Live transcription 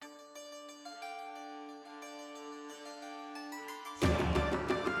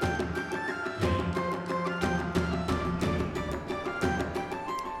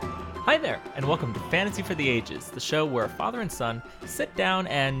Hi there, and welcome to Fantasy for the Ages, the show where a father and son sit down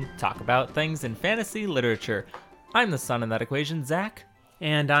and talk about things in fantasy literature. I'm the son in that equation, Zach.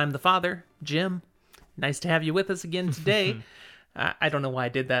 And I'm the father, Jim. Nice to have you with us again today. I don't know why I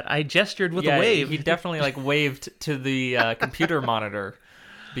did that. I gestured with a wave. He definitely waved to the computer monitor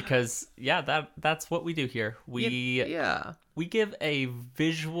because that's what we do here. We give a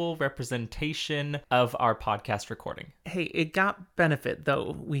visual representation of our podcast recording. Hey, it got benefit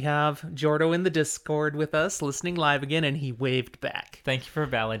though. We have Jordo in the Discord with us, listening live again, and he waved back. Thank you for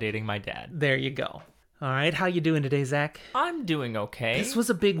validating my dad. There you go. All right, how you doing today, Zach? I'm doing okay. This was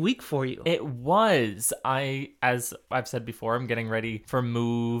a big week for you. It was. As I've said before, I'm getting ready for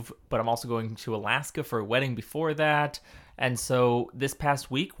move, but I'm also going to Alaska for a wedding before that. And so this past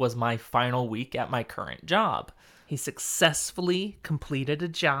week was my final week at my current job. He successfully completed a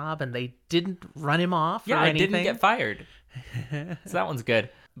job and they didn't run him off or anything. I didn't get fired. So that one's good.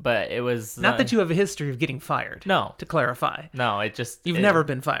 But it was... Not that you have a history of getting fired. No. To clarify. No, You've never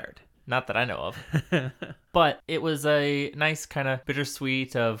been fired. Not that I know of. But it was a nice kind of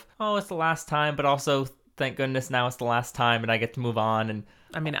bittersweet of, oh, it's the last time, but also, thank goodness, now it's the last time and I get to move on and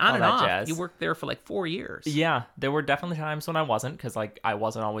on and off. Jazz. You worked there for 4 years. Yeah, there were definitely times when I wasn't, because I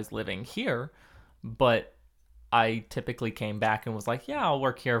wasn't always living here, but I typically came back and was like, yeah, I'll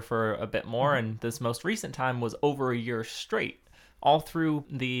work here for a bit more. And this most recent time was over a year straight. All through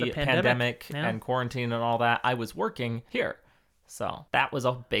the pandemic and quarantine and all that, I was working here. So that was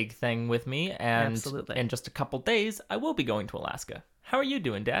a big thing with me. And Absolutely. In just a couple days, I will be going to Alaska. How are you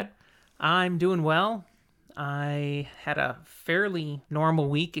doing, Dad? I'm doing well. I had a fairly normal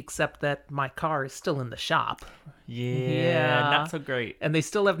week, except that my car is still in the shop. Yeah, not so great. And they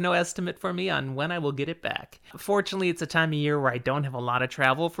still have no estimate for me on when I will get it back. Fortunately, it's a time of year where I don't have a lot of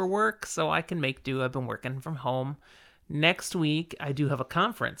travel for work, so I can make do. I've been working from home. Next week, I do have a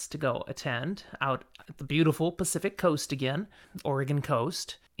conference to go attend out at the beautiful Pacific Coast again, Oregon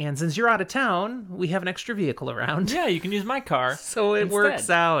coast. And since you're out of town, we have an extra vehicle around. Yeah, you can use my car. So it works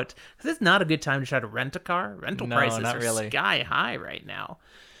out. This is not a good time to try to rent a car. Rental prices are really sky high right now.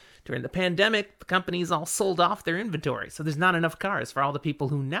 During the pandemic, the companies all sold off their inventory, so there's not enough cars for all the people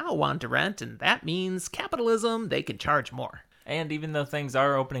who now want to rent, and that means capitalism, they can charge more. And even though things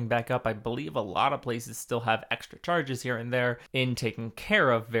are opening back up, I believe a lot of places still have extra charges here and there in taking care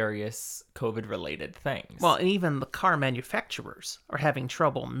of various COVID-related things. Well, and even the car manufacturers are having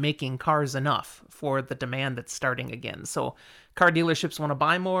trouble making cars enough for the demand that's starting again. So car dealerships want to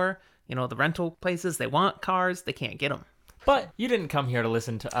buy more. The rental places, they want cars. They can't get them. But you didn't come here to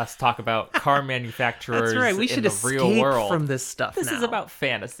listen to us talk about car manufacturers. That's right. We should in the real world. From this stuff This now. is about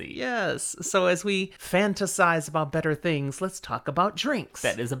fantasy. Yes. So as we fantasize about better things, let's talk about drinks.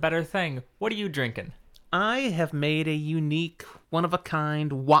 That is a better thing. What are you drinking? I have made a unique,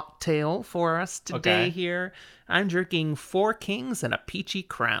 one-of-a-kind woktail for us today here. I'm drinking Four Kings and a Peachy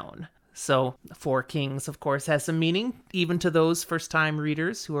Crown. So, Four Kings, of course, has some meaning, even to those first-time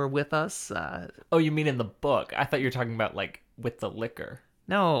readers who are with us. Oh, you mean in the book? I thought you were talking about, with the liquor.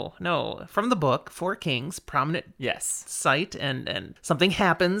 No. From the book, Four Kings, prominent site, and something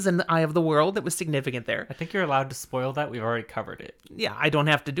happens in the eye of the world that was significant there. I think you're allowed to spoil that. We've already covered it. Yeah, I don't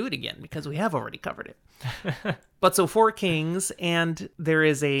have to do it again, because we have already covered it. But so, Four Kings, and there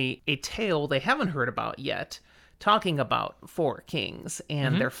is a tale they haven't heard about yet, talking about Four Kings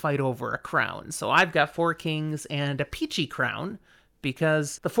and their fight over a crown. So I've got Four Kings and a Peachy Crown,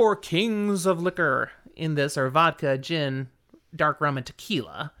 because the Four Kings of liquor in this are vodka, gin, dark rum, and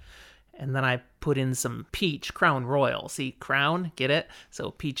tequila. And then I put in some peach, Crown Royal. See, crown, get it?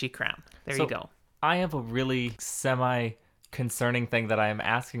 So Peachy Crown. There you go. I have a really semi-concerning thing that I am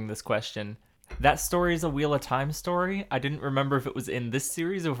asking this question. That story is a Wheel of Time story. I didn't remember if it was in this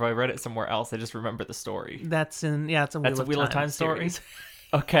series or if I read it somewhere else. I just remember the story. It's a Wheel of Time story.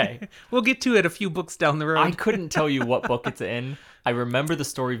 Okay. We'll get to it a few books down the road. I couldn't tell you what book it's in. I remember the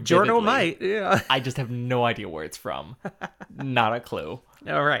story vividly. Jordan might, yeah. I just have no idea where it's from. Not a clue.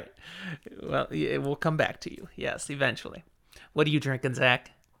 All right. Well, we'll come back to you. Yes, eventually. What are you drinking,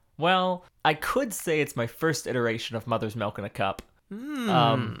 Zach? Well, I could say it's my first iteration of Mother's Milk in a Cup.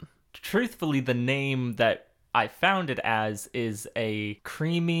 Truthfully, the name that I found it as is a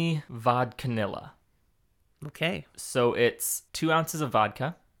creamy vodkanilla. Okay. So it's 2 ounces of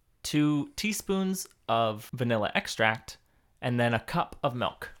vodka, 2 teaspoons of vanilla extract, and then a cup of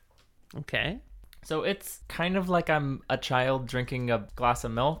milk. Okay. So it's kind of like I'm a child drinking a glass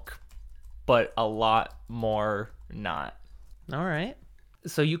of milk, but a lot more not. All right.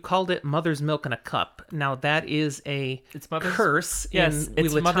 So you called it Mother's Milk in a Cup. Now that is it's Mother's curse. Yes, in it's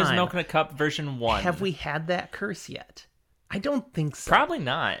Wheel of Mother's Time. Milk in a Cup version 1. Have we had that curse yet? I don't think so. Probably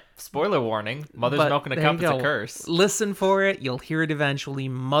not. Spoiler warning. Mother's But milk in a there cup you is a go. curse. Listen for it. You'll hear it eventually.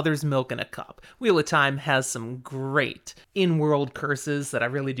 Mother's milk in a cup. Wheel of Time has some great in-world curses that I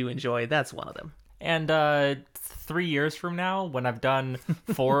really do enjoy. That's one of them. And 3 years from now, when I've done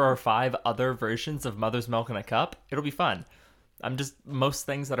 4 or 5 other versions of Mother's Milk in a Cup, it'll be fun. Most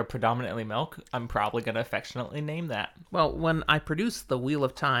things that are predominantly milk, I'm probably going to affectionately name that. Well, when I produce the Wheel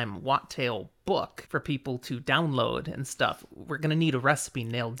of Time Wattail book for people to download and stuff, we're going to need a recipe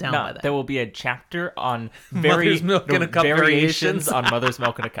nailed down by that. There will be a chapter on Mother's Milk in a Cup variations. on Mother's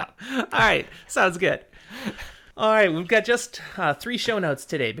Milk in a Cup. All right, sounds good. All right, we've got just 3 show notes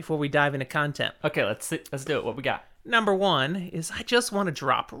today before we dive into content. Okay, let's do it. What we got? Number 1 is I just want to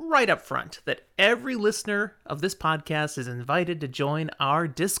drop right up front that every listener of this podcast is invited to join our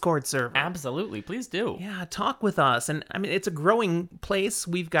Discord server. Absolutely, please do. Yeah, talk with us. And I mean, it's a growing place.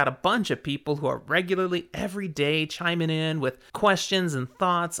 We've got a bunch of people who are regularly every day chiming in with questions and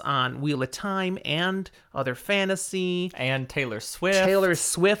thoughts on Wheel of Time and other fantasy. And Taylor Swift. Taylor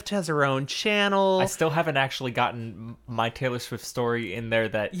Swift has her own channel. I still haven't actually gotten my Taylor Swift story in there.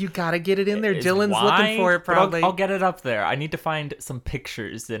 That You gotta get it in there. is Dylan's why, looking for it but probably. I'll get it up there. I need to find some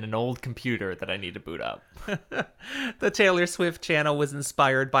pictures in an old computer that I need to boot up. The Taylor Swift channel was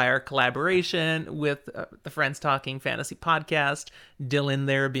inspired by our collaboration with the Friends Talking Fantasy podcast. Dylan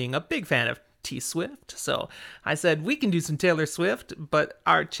there being a big fan of T Swift. So I said, we can do some Taylor Swift, but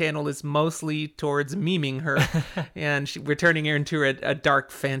our channel is mostly towards memeing her. And we're turning her into a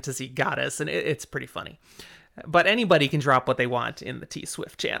dark fantasy goddess. And it's pretty funny. But anybody can drop what they want in the T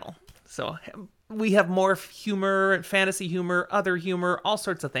Swift channel. So we have more humor, fantasy humor, other humor, all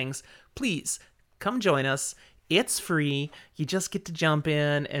sorts of things. Please come join us. It's free. You just get to jump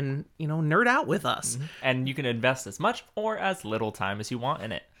in and, nerd out with us. Mm-hmm. And you can invest as much or as little time as you want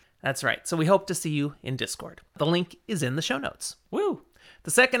in it. That's right. So we hope to see you in Discord. The link is in the show notes. Woo!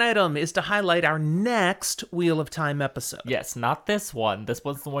 The second item is to highlight our next Wheel of Time episode. Yes, not this one. This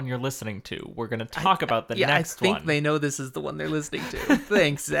one's the one you're listening to. We're going to talk about the next one. I think one. they know this is the one they're listening to.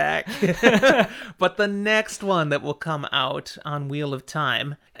 Thanks, Zach. But the next one that will come out on Wheel of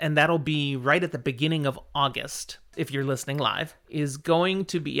Time, and that'll be right at the beginning of August, if you're listening live, is going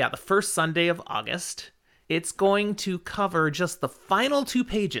to be, the first Sunday of August. It's going to cover just the final 2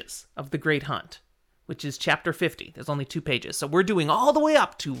 pages of The Great Hunt, which is chapter 50. There's only 2 pages. So we're doing all the way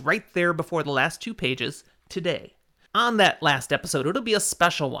up to right there before the last 2 pages today. On that last episode, it'll be a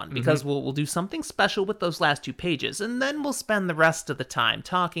special one because we'll do something special with those last 2 pages, and then we'll spend the rest of the time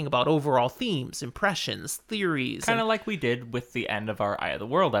talking about overall themes, impressions, theories. Kind of like we did with the end of our Eye of the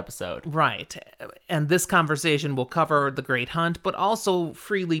World episode. Right. And this conversation will cover The Great Hunt, but also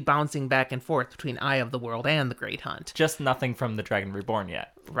freely bouncing back and forth between Eye of the World and The Great Hunt. Just nothing from The Dragon Reborn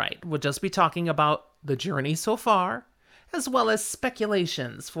yet. Right. We'll just be talking about the journey so far, as well as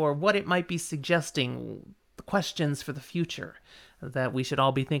speculations for what it might be suggesting, the questions for the future that we should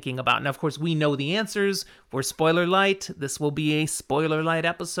all be thinking about. And of course, we know the answers. We're spoiler light. This will be a spoiler light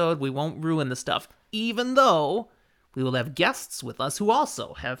episode. We won't ruin the stuff, even though we will have guests with us who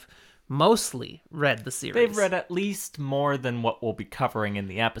also have mostly read the series. They've read at least more than what we'll be covering in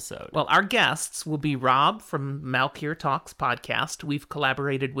the episode. Well, our guests will be Rob from Malkier Talks podcast. We've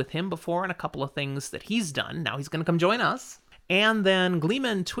collaborated with him before on a couple of things that he's done. Now he's going to come join us. And then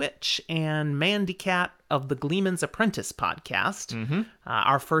Gleeman Twitch and Mandy Cat of the Gleeman's Apprentice podcast.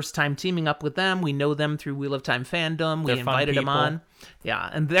 Our first time teaming up with them. We know them through Wheel of Time fandom. We invited them on. Yeah,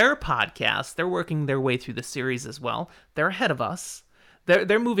 and their podcast, they're working their way through the series as well. They're ahead of us.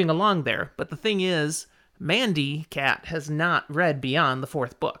 They're moving along there. But the thing is, Mandy Cat has not read beyond the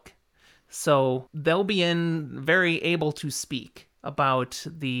 4th book. So they'll be very able to speak about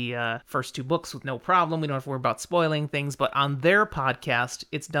the first 2 books with no problem. We don't have to worry about spoiling things, but on their podcast,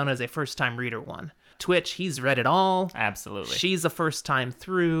 it's done as a first-time reader one. Twitch, he's read it all. Absolutely. She's a first time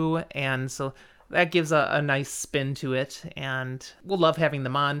through, and so that gives a nice spin to it, and we'll love having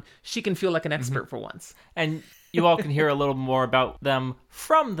them on. She can feel like an expert for once. And you all can hear a little more about them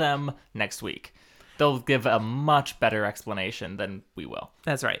from them next week. They'll give a much better explanation than we will.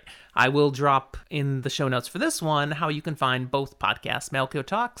 That's right. I will drop in the show notes for this one how you can find both podcasts, Malkio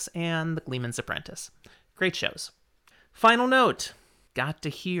Talks and The Gleeman's Apprentice. Great shows. Final note. Got to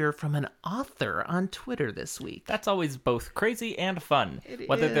hear from an author on Twitter this week. That's always both crazy and fun, It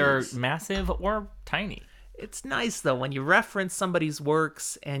whether is. they're massive or tiny. It's nice, though, when you reference somebody's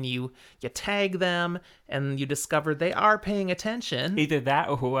works and you tag them and you discover they are paying attention. Either that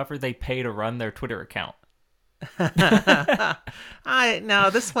or whoever they pay to run their Twitter account. No,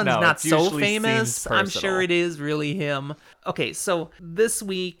 this one's No, not it so usually seems famous. I'm sure personal. it is really him. Okay, so this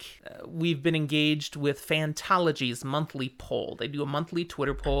week we've been engaged with Fantology's monthly poll. They do a monthly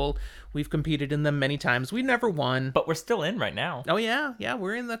Twitter poll. We've competed in them many times. We've never won. But we're still in right now. Oh yeah,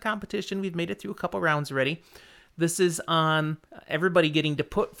 we're in the competition. We've made it through a couple rounds already. This is on everybody getting to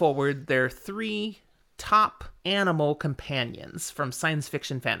put forward their 3 top animal companions from science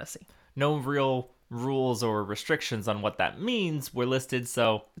fiction fantasy. No real rules or restrictions on what that means were listed,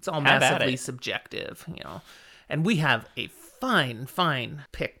 so It's all have at massively it. subjective, And we have a fine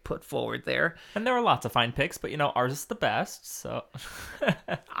pick put forward there. And there are lots of fine picks, but ours is the best, so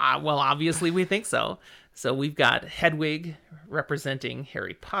Well, obviously we think so. So we've got Hedwig representing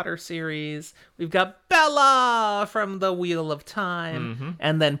Harry Potter series. We've got Bella from the Wheel of Time.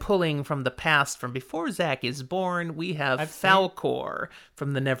 And then pulling from the past from before Zack is born, we have Falcor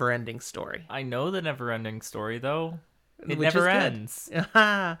from the Neverending Story. I know the never-ending story, though. It Which never is good.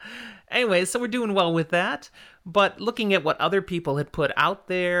 ends. Anyway, so we're doing well with that. But looking at what other people had put out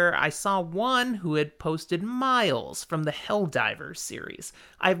there, I saw one who had posted Miles from the Helldivers series.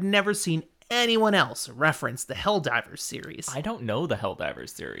 I've never seen anyone else reference the Helldivers series. I don't know the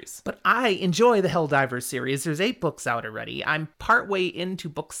Helldivers series. But I enjoy the Helldivers series. There's 8 books out already. I'm partway into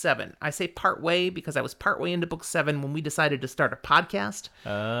book 7. I say partway because I was partway into book 7 when we decided to start a podcast.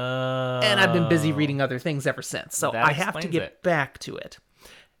 And I've been busy reading other things ever since. So That I have to explains get it. back to it.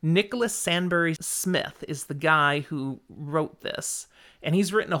 Nicholas Sandbury Smith is the guy who wrote this. And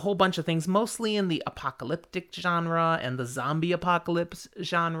he's written a whole bunch of things, mostly in the apocalyptic genre and the zombie apocalypse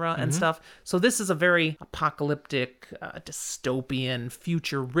genre and stuff. So this is a very apocalyptic, dystopian,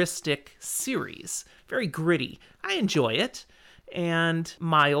 futuristic series. Very gritty. I enjoy it. And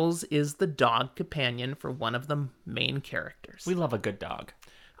Miles is the dog companion for one of the main characters. We love a good dog.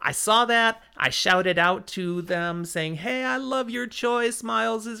 I saw that. I shouted out to them saying, hey, I love your choice.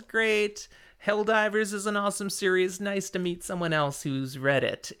 Miles is great. Helldivers is an awesome series. Nice to meet someone else who's read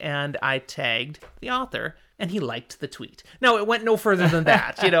it. And I tagged the author, and he liked the tweet. No, it went no further than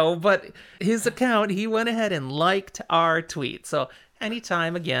that, but his account, he went ahead and liked our tweet. So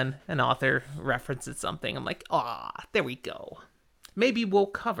anytime, again, an author references something, I'm like, there we go. Maybe we'll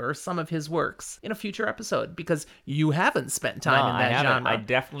cover some of his works in a future episode because you haven't spent time in that genre. I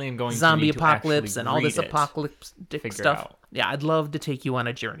definitely am going Zombie to need apocalypse to and all this read it. apocalyptic Figure stuff. out. Yeah, I'd love to take you on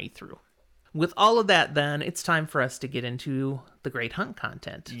a journey through. With all of that, then, it's time for us to get into the Great Hunt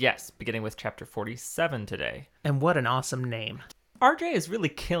content. Yes, beginning with chapter 47 today. And what an awesome name. RJ is really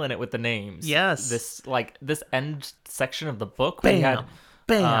killing it with the names. Yes. This end section of the book. Bam, We had,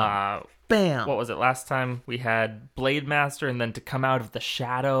 bam, bam. what was it? Last time we had Blade Master, and then to come out of the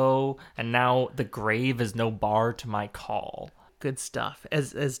shadow, and now the grave is no bar to my call. Good stuff.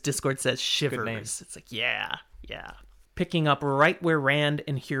 As Discord says, shivers. name. It's like, yeah. Picking up right where Rand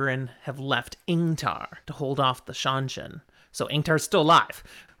and Huron have left Ingtar to hold off the Shanshan. So Ingtar's still alive,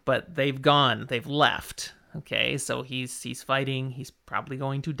 but they've gone. They've left. Okay, so he's fighting. He's probably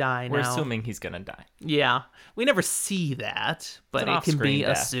going to die now. We're assuming he's gonna die. Yeah, we never see that, but an it can be off-screen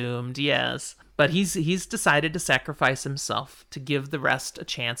death. assumed. Yes, but he's decided to sacrifice himself to give the rest a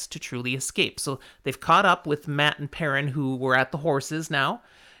chance to truly escape. So they've caught up with Matt and Perrin, who were at the horses now,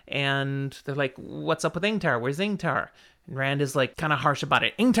 and they're like, "What's up with Ingtar? Where's Ingtar?" And Rand is like kind of harsh about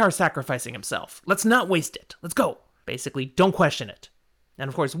it. Ingtar's sacrificing himself. Let's not waste it. Let's go. Basically, don't question it. And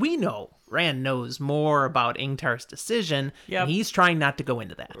of course, we know Rand knows more about Ingtar's decision, Yep. and he's trying not to go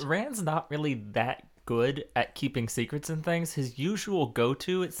into that. Rand's not really that good at keeping secrets and things. His usual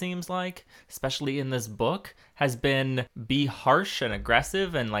go-to, it seems like, especially in this book, has been be harsh and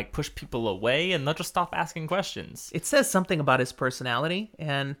aggressive and push people away, and they'll just stop asking questions. It says something about his personality,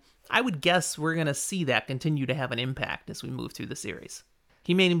 and I would guess we're going to see that continue to have an impact as we move through the series.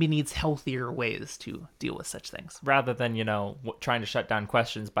 He maybe needs healthier ways to deal with such things. Rather than, trying to shut down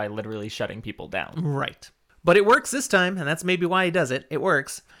questions by literally shutting people down. Right. But it works this time, and that's maybe why he does it. It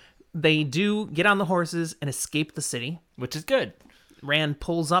works. They do get on the horses and escape the city. Which is good. Rand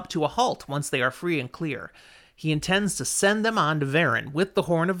pulls up to a halt once they are free and clear. He intends to send them on to Varen with the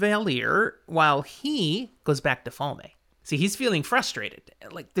Horn of Valir while he goes back to Falme. See, he's feeling frustrated.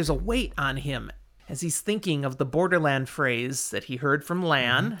 There's a weight on him as he's thinking of the Borderland phrase that he heard from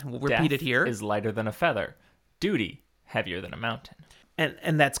Lan. We'll repeat it here. Death is lighter than a feather. Duty, heavier than a mountain.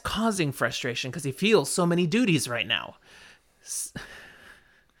 And that's causing frustration because he feels so many duties right now.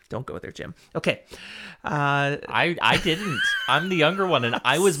 Don't go there, Jim. Okay. I didn't. I'm the younger one, and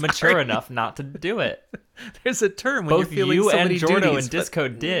I was mature enough not to do it. There's a term when Both you're feeling you so and many Jordo duties, and Disco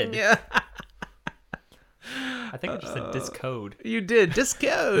did. Yeah. I think I just said discode. You did.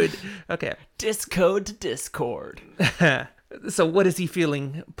 Discode. Okay. Discode to Discord. So what is he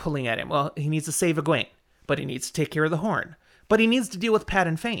feeling pulling at him? Well, he needs to save Egwene, but he needs to take care of the horn. But he needs to deal with Pat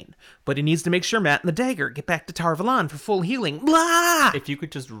and Fane. But he needs to make sure Matt and the dagger get back to Tar Valon for full healing. Blah! If you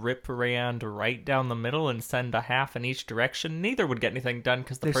could just rip Rand right down the middle and send a half in each direction, neither would get anything done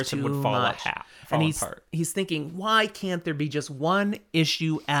because the There's person too would fall much. fall And apart. he's thinking, why can't there be just one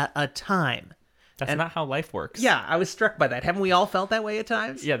issue at a time? That's not how life works. Yeah, I was struck by that. Haven't we all felt that way at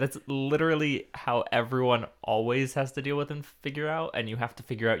times? Yeah, that's literally how everyone always has to deal with and figure out. And you have to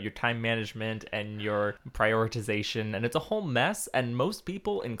figure out your time management and your prioritization. And it's a whole mess. And most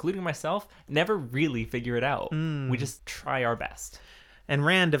people, including myself, never really figure it out. We just try our best. And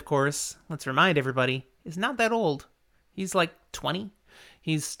Rand, of course, let's remind everybody, is not that old. He's like 20.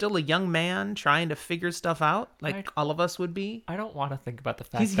 He's still a young man trying to figure stuff out, like all of us would be. I don't want to think about the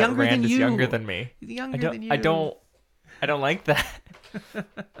fact He's that younger Rand than is you. younger than me. He's younger than you. I don't like that.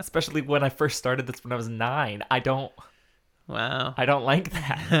 Especially when I first started this when I was 9. Wow. I don't like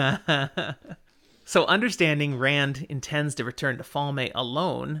that. So understanding Rand intends to return to Falme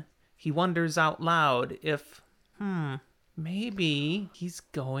alone, he wonders out loud if, maybe he's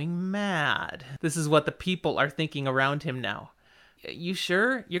going mad. This is what the people are thinking around him now. You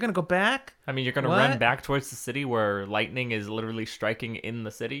sure? You're going to go back? I mean, you're going to run back towards the city where lightning is literally striking in the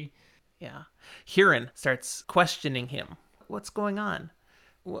city? Yeah. Huron starts questioning him. What's going on?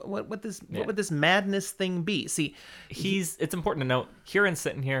 What would this madness thing be? See, it's important to note, Huron's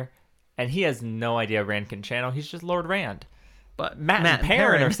sitting here, and he has no idea Rand can channel. He's just Lord Rand. But Matt and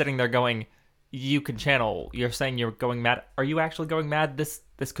Perrin are sitting there going, you can channel. You're saying you're going mad. Are you actually going mad?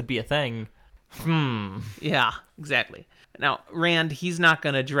 This could be a thing. Yeah, exactly. Now, Rand, he's not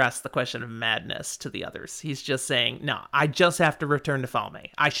going to address the question of madness to the others. He's just saying, no, I just have to return to Falme.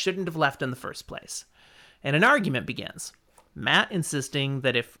 I shouldn't have left in the first place. And an argument begins. Matt insisting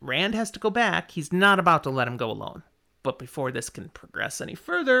that if Rand has to go back, he's not about to let him go alone. But before this can progress any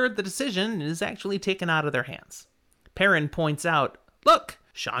further, the decision is actually taken out of their hands. Perrin points out, look,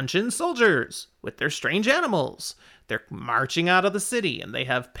 Shanshin soldiers with their strange animals. They're marching out of the city, and they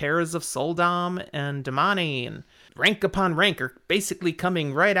have pairs of Soldam and Damani, and rank upon rank are basically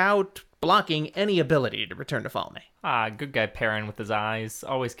coming right out, blocking any ability to return to Falme. Good guy Perrin with his eyes,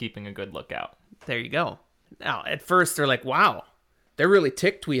 always keeping a good lookout. There you go. Now, at first, they're like, wow, they're really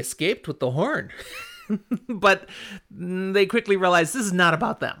ticked we escaped with the horn. But they quickly realize this is not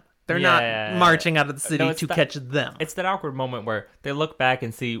about them. They're not marching out of the city to catch them. It's that awkward moment where they look back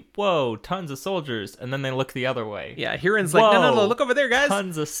and see, whoa, tons of soldiers, and then they look the other way. Yeah, Huron's like, no, look over there, guys.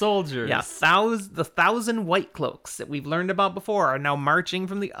 Tons of soldiers. Yeah, the 1,000 white cloaks that we've learned about before are now marching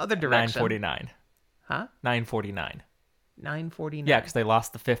from the other direction. 949. Huh? 949. 949. Yeah, because they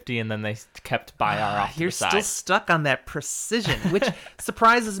lost the 50 and then they kept Bayar off to You're the side. still stuck on that precision, which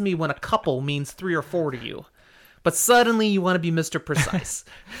surprises me when a couple means 3 or 4 to you. But suddenly you want to be Mr. Precise.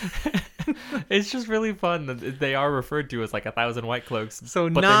 It's just really fun that they are referred to as like 1,000 white cloaks. So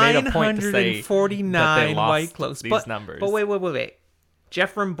but they made a point to say 949 that they lost white cloaks. These numbers. But wait.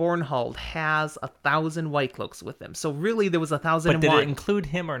 Jeffrem Bornhold has 1,000 white cloaks with him. So really there was 1,001. But did it include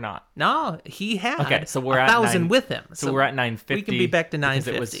him or not? No, he had okay, so we're 1,000 with him. So we're at 950. We can be back to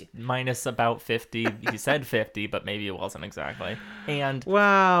 950. Because it was minus about 50. He said 50, but maybe it wasn't exactly. And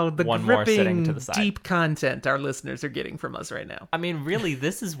wow, the one more sitting gripping, to the side. deep content our listeners are getting from us right now. I mean, really,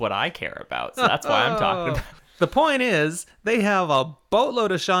 this is what I care about. So that's why I'm talking about. The point is, they have a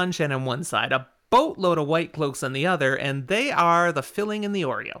boatload of Shanshan on one side, a boatload of white cloaks on the other, and they are the filling in the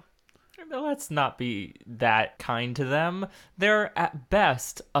Oreo. Let's not be that kind to them. They're at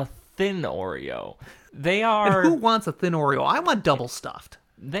best a thin Oreo. They are. And who wants a thin Oreo? I want double stuffed.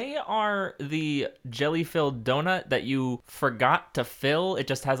 They are the jelly-filled donut that you forgot to fill. It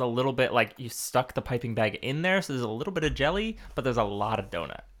just has a little bit, like you stuck the piping bag in there, so there's a little bit of jelly, but there's a lot of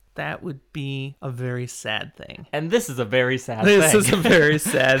donut. That would be a very sad thing. And this is a very sad thing. This is a very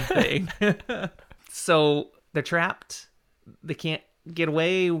sad thing. So they're trapped. They can't get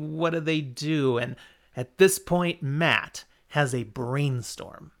away. What do? And at this point, Matt has a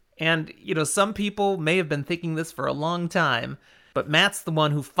brainstorm. And, some people may have been thinking this for a long time, but Matt's the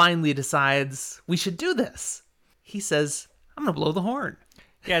one who finally decides we should do this. He says, I'm going to blow the horn.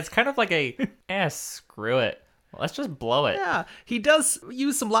 Yeah, it's kind of like screw it. Let's just blow it. Yeah, he does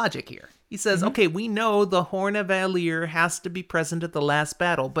use some logic here. He says, okay, we know the Horn of Valir has to be present at the last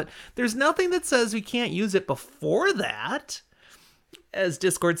battle, but there's nothing that says we can't use it before that. As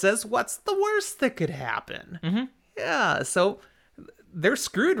Discord says, what's the worst that could happen? Mm-hmm. Yeah, so they're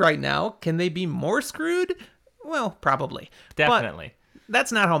screwed right now. Can they be more screwed? Well, probably. Definitely.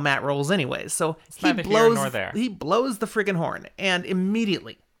 That's not how Matt rolls anyways. So neither here nor there. he blows the friggin' horn, and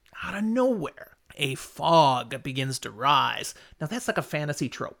immediately, out of nowhere, a fog begins to rise. Now that's like a fantasy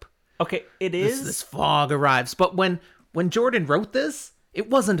trope. Okay, it is. This fog arrives. But when Jordan wrote this, it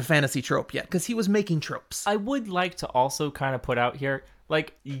wasn't a fantasy trope yet, because he was making tropes. I would like to also kind of put out here,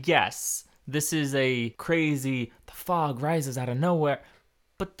 like, yes, this is a crazy, the fog rises out of nowhere,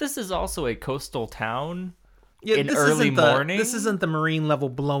 but this is also a coastal town in early morning. This isn't the marine level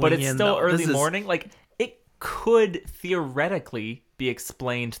blowing in, but it's still though. early morning. Like, it could theoretically be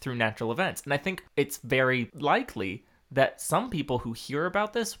explained through natural events. And I think it's very likely that some people who hear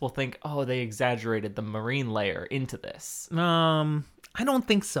about this will think, oh, they exaggerated the marine layer into this. I don't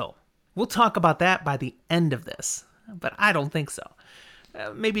think so. We'll talk about that by the end of this, but I don't think so.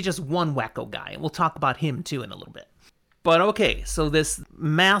 Maybe just one wacko guy, and we'll talk about him too in a little bit. But okay, so this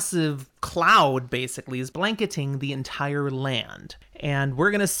massive cloud basically is blanketing the entire land. And we're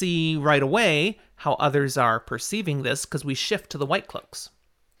going to see right away how others are perceiving this because we shift to the White Cloaks.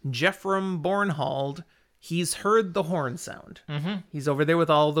 Jeffrem Bornhold, he's heard the horn sound. Mm-hmm. He's over there with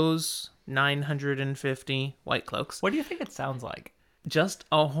all those 950 White Cloaks. What do you think it sounds like? Just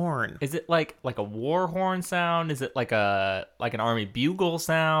a horn. Is it like a war horn sound? Is it like an army bugle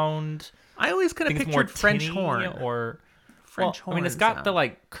sound? I always kind of pictured French horn or French horn. I mean, it's got sound. the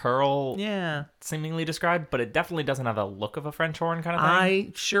like curl, yeah, seemingly described, but it definitely doesn't have the look of a French horn kind of thing.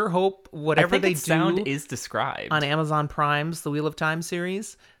 I sure hope whatever they do sound is described on Amazon Prime's The Wheel of Time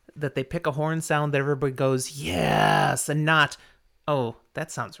series, that they pick a horn sound that everybody goes yes, and not, oh, that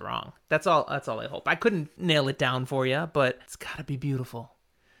sounds wrong. That's all I hope. I couldn't nail it down for you, but it's got to be beautiful.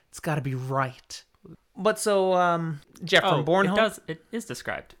 It's got to be right. But so, Jeffrem Bornhold. It is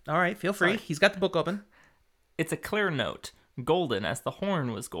described. All right, feel free. Sorry. He's got the book open. It's a clear note, golden as the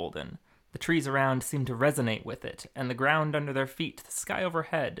horn was golden. The trees around seemed to resonate with it, and the ground under their feet, the sky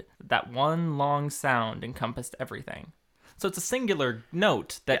overhead. That one long sound encompassed everything. So it's a singular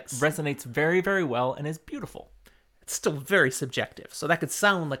note that resonates very, very well and is beautiful. It's still very subjective, so that could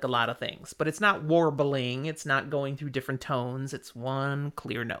sound like a lot of things, but it's not warbling, it's not going through different tones, it's one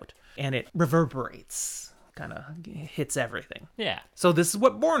clear note, and it reverberates, kind of hits everything. Yeah. So this is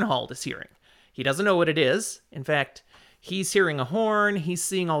what Bornhold is hearing. He doesn't know what it is. In fact, he's hearing a horn, he's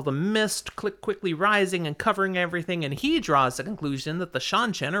seeing all the mist quickly rising and covering everything, and he draws the conclusion that the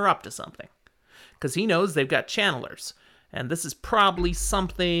Shan-Chen are up to something, because he knows they've got channelers. And this is probably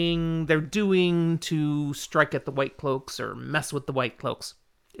something they're doing to strike at the White Cloaks or mess with the White Cloaks.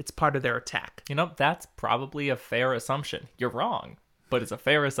 It's part of their attack. You know, that's probably a fair assumption. You're wrong, but it's a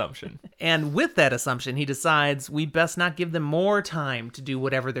fair assumption. And with that assumption, he decides we best not give them more time to do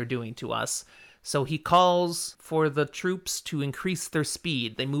whatever they're doing to us. So he calls for the troops to increase their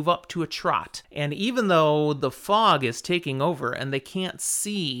speed. They move up to a trot. And even though the fog is taking over and they can't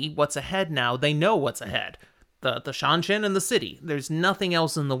see what's ahead now, they know what's ahead. The Shan-Chen and the city. There's nothing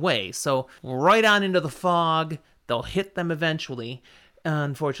else in the way. So right on into the fog, they'll hit them eventually.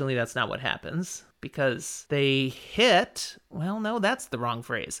 Unfortunately, that's not what happens. Because they hit... Well, no, that's the wrong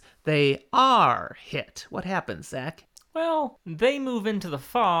phrase. They are hit. What happens, Zach? Well, they move into the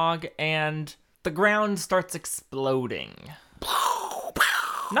fog and the ground starts exploding.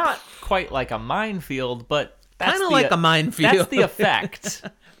 Not quite like a minefield, but that's kind of like a minefield. That's the effect.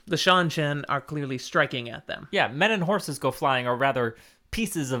 The Shan-Chen are clearly striking at them. Yeah, men and horses go flying, or rather,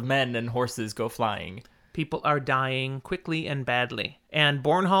 pieces of men and horses go flying. People are dying quickly and badly. And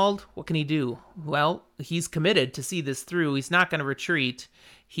Bornhold, what can he do? Well, he's committed to see this through. He's not going to retreat.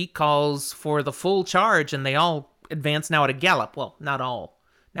 He calls for the full charge, and they all advance now at a gallop. Well, not all.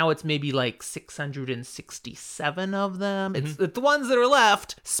 Now it's maybe like 667 of them. It's the ones that are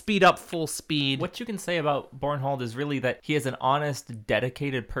left speed up full speed. What you can say about Bornhold is really that he is an honest,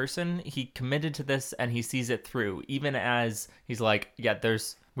 dedicated person. He committed to this and he sees it through. Even as he's like, yeah,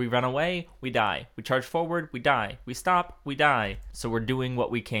 we run away, we die. We charge forward, we die. We stop, we die. So we're doing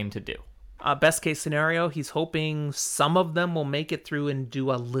what we came to do. Best case scenario, he's hoping some of them will make it through and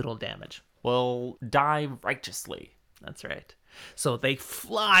do a little damage. Will die righteously. That's right. So they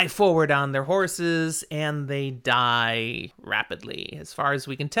fly forward on their horses and they die rapidly, as far as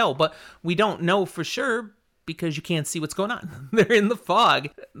we can tell. But we don't know for sure because you can't see what's going on. They're in the fog.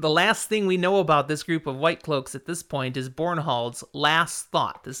 The last thing we know about this group of White Cloaks at this point is Bornhold's last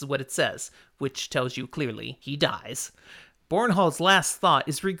thought. This is what it says, which tells you clearly he dies. Bornhold's last thought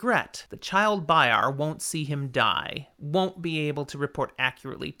is regret. The child Bayar won't see him die, won't be able to report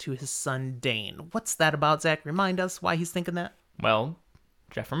accurately to his son Dane. What's that about, Zach? Remind us why he's thinking that. Well,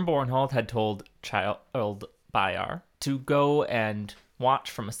 Jeffrem Bornhold had told child Bayar to go and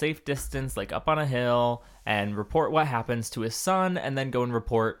watch from a safe distance, like up on a hill, and report what happens to his son, and then go and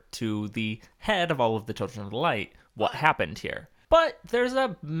report to the head of all of the Children of the Light what happened here. But there's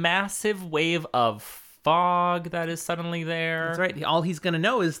a massive wave of fog that is suddenly there. That's right. All he's going to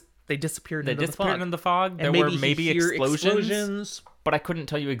know is they disappeared into the fog. In the fog. There were maybe explosions, but I couldn't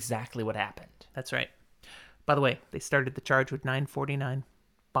tell you exactly what happened. That's right. By the way, they started the charge with 949.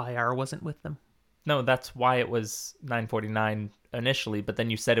 Bayar wasn't with them. No, that's why it was 949 initially, but then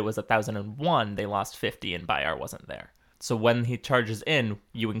you said it was 1001. They lost 50 and Bayar wasn't there. So when he charges in,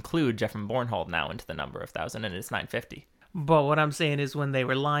 you include Jeffen Bornhold now into the number of 1,000, and it's 950. But what I'm saying is when they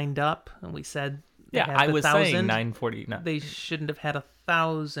were lined up, and we said I was 1,000, saying 949. They shouldn't have had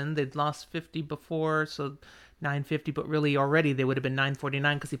 1,000. They'd lost 50 before, so 950. But really, already they would have been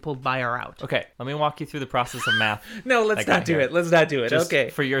 949 because he pulled Bayar out. Okay, let me walk you through the process of math. No, let's not do it. Let's not do it. Just okay,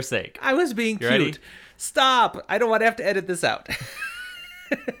 for your sake. I was being cute. Ready? Stop! I don't want to have to edit this out.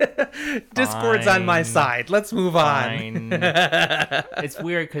 Discord's on my side. Let's move on. It's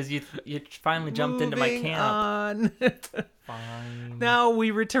weird because you finally jumped into my camp. Fine. Now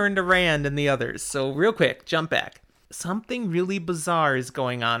we return to Rand and the others. So real quick, jump back. Something really bizarre is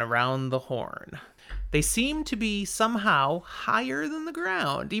going on around the horn. They seem to be somehow higher than the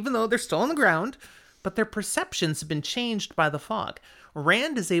ground, even though they're still on the ground, but their perceptions have been changed by the fog.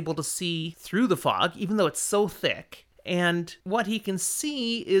 Rand is able to see through the fog, even though it's so thick. And what he can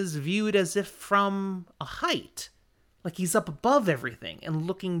see is viewed as if from a height. Like he's up above everything and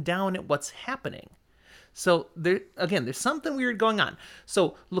looking down at what's happening. So, there's something weird going on.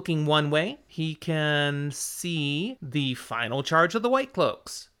 So, looking one way, he can see the final charge of the White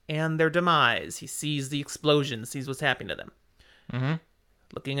Cloaks and their demise. He sees the explosion, sees what's happening to them. Mm-hmm.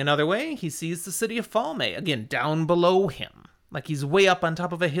 Looking another way, he sees the city of Falme, again, down below him. Like he's way up on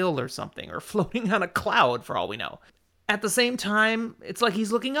top of a hill or something, or floating on a cloud for all we know. At the same time, it's like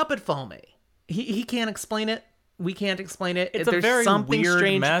he's looking up at Falme. He can't explain it. We can't explain it. It's There's a very something weird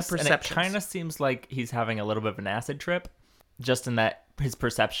strange mess, and it perceptions. kind of seems like he's having a little bit of an acid trip, just in that his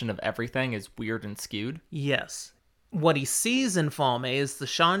perception of everything is weird and skewed. Yes. What he sees in Falme is the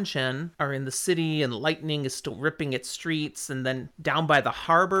Shanshen are in the city and lightning is still ripping its streets. And then down by the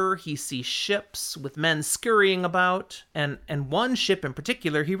harbor, he sees ships with men scurrying about. And one ship in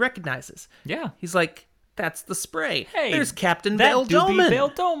particular he recognizes. Yeah. He's like, that's the Spray. Hey, there's Captain that Bail do be Doman. Bail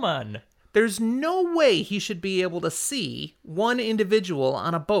Doman. There's no way he should be able to see one individual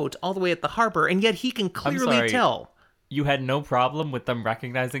on a boat all the way at the harbor, and yet he can clearly tell. You had no problem with them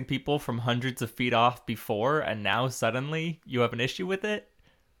recognizing people from hundreds of feet off before, and now suddenly you have an issue with it?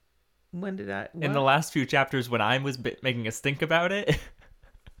 When did I? What? In the last few chapters when I was making a stink about it.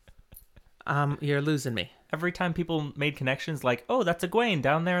 You're losing me. Every time people made connections like, oh, that's Egwene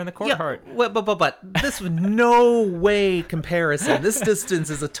down there in the courtyard. Yeah, but this was no way comparison. This distance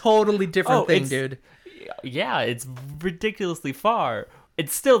is a totally different thing, dude. Yeah, it's ridiculously far.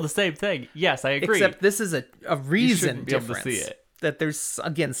 It's still the same thing. Yes, I agree. Except this is a reason be able difference. to see it. That there's,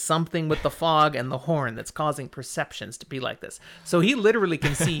 again, something with the fog and the horn that's causing perceptions to be like this. So he literally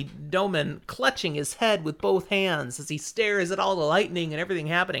can see Doman clutching his head with both hands as he stares at all the lightning and everything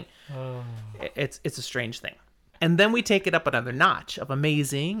happening. Oh. It's a strange thing. And then we take it up another notch of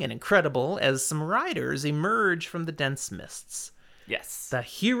amazing and incredible as some riders emerge from the dense mists. Yes. The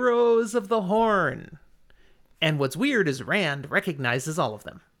heroes of the horn. And what's weird is Rand recognizes all of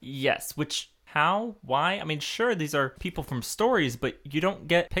them. Yes, which... How? Why? I mean, sure, these are people from stories, but you don't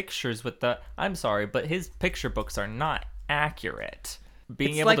get pictures with the... I'm sorry, but his picture books are not accurate.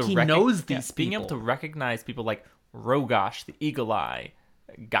 It's able like to he knows these people. Being able to recognize people like Rogosh, the Eagle Eye,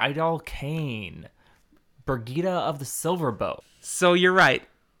 Gaidal Kane, Birgitta of the Silver Bow. So you're right.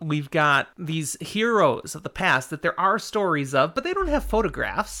 We've got these heroes of the past that there are stories of, but they don't have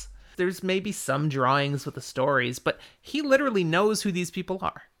photographs. There's maybe some drawings with the stories, but he literally knows who these people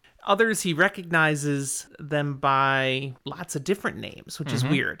are. Others, he recognizes them by lots of different names, which is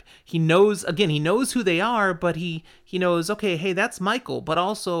weird. He knows who they are, but he knows, okay, hey, that's Michael, but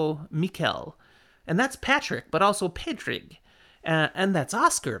also Mikkel. And that's Patrick, but also Pedrig. And that's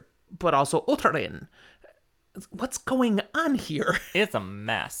Oscar, but also Otterin. What's going on here? It's a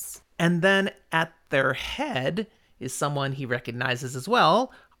mess. And then at their head is someone he recognizes as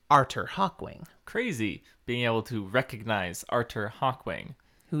well, Arthur Hawkwing. Crazy, being able to recognize Arthur Hawkwing.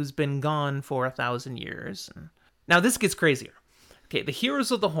 Who's been gone for 1,000 years. Now this gets crazier. Okay, the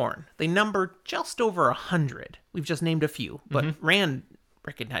Heroes of the Horn, they number just over 100. We've just named a few, but Rand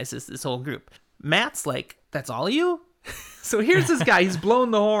recognizes this whole group. Matt's like, that's all of you? So here's this guy. He's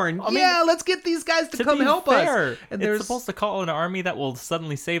blowing the horn. Let's get these guys to come help us. And it's supposed to call an army that will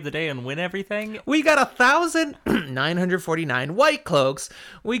suddenly save the day and win everything. We got 1,949 white cloaks.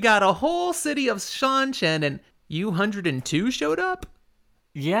 We got a whole city of Shanshan, and you 102 showed up?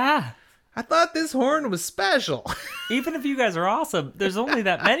 Yeah. I thought this horn was special. Even if you guys are awesome, there's only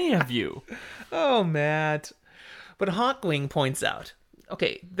that many of you. Oh, Matt. But Hawkwing points out,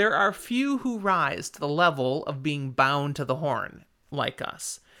 okay, there are few who rise to the level of being bound to the horn, like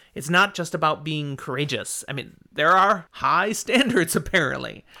us. It's not just about being courageous. I mean, there are high standards,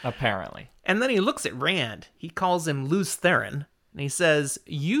 apparently. Apparently. And then he looks at Rand. He calls him Luce Theron. And he says,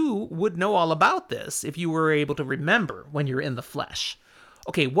 you would know all about this if you were able to remember when you're in the flesh.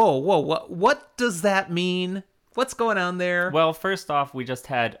 Okay, whoa, what does that mean? What's going on there? Well, first off, we just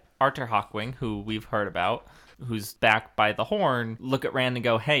had Arthur Hawkwing, who we've heard about, who's back by the horn, look at Rand and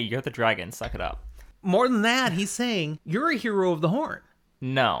go, hey, you're the dragon, suck it up. More than that, he's saying, you're a hero of the horn.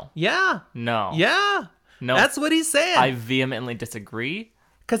 No. Yeah. No. Yeah. No. That's what he's saying. I vehemently disagree.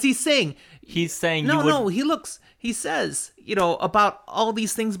 Because he's saying... he says, about all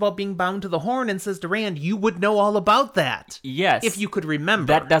these things about being bound to the horn and says to Rand, you would know all about that. Yes. If you could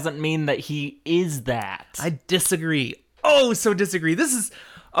remember. That doesn't mean that he is that. I disagree. Oh, so disagree. This is...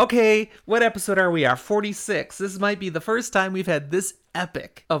 Okay, what episode are we? 46. This might be the first time we've had this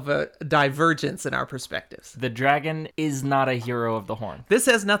epic of a divergence in our perspectives. The dragon is not a hero of the horn. This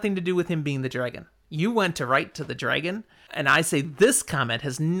has nothing to do with him being the dragon. You went to write to the dragon, and I say this comment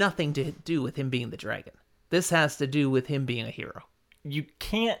has nothing to do with him being the dragon. This has to do with him being a hero. You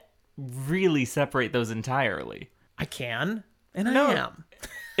can't really separate those entirely. I can, and I am.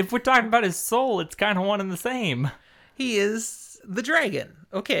 If we're talking about his soul, it's kind of one and the same. He is the dragon.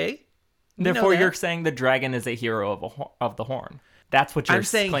 Okay. Therefore, you're saying the dragon is a hero of the horn. That's what you're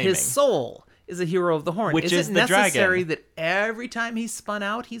claiming. I'm saying his soul is a hero of the horn. Which is it the dragon. necessary that every time he's spun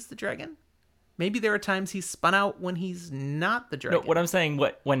out, he's the dragon? Maybe there are times he's spun out when he's not the dragon. No, what I'm saying,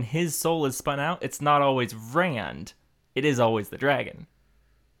 when his soul is spun out, it's not always Rand. It is always the dragon.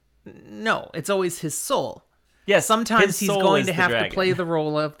 No, it's always his soul. Yes, sometimes he's going to have to play the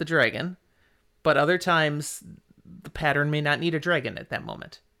role of the dragon, but other times the pattern may not need a dragon at that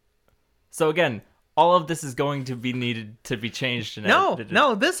moment. So again, all of this is going to be needed to be changed. No,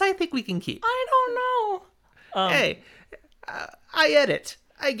 this I think we can keep. I don't know. Hey, I edit.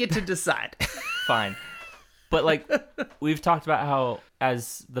 I get to decide. Fine. But we've talked about how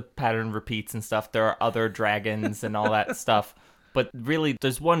as the pattern repeats and stuff, there are other dragons and all that stuff. But really,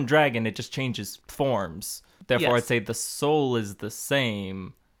 there's one dragon. It just changes forms. Therefore, I'd say the soul is the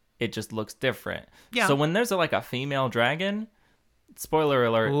same. It just looks different. Yeah. So when there's a female dragon, spoiler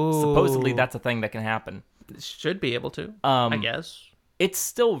alert, supposedly that's a thing that can happen. It should be able to, I guess. It's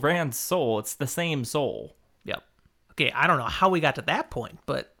still Rand's soul. It's the same soul. Yep. Okay, I don't know how we got to that point,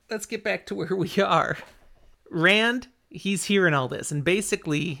 but let's get back to where we are. Rand, he's hearing all this, and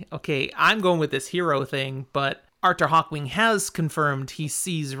basically, okay, I'm going with this hero thing, but Arthur Hawkwing has confirmed he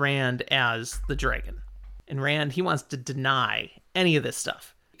sees Rand as the dragon. And Rand, he wants to deny any of this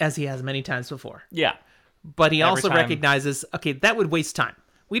stuff, as he has many times before. Yeah. But he also recognizes, okay, that would waste time.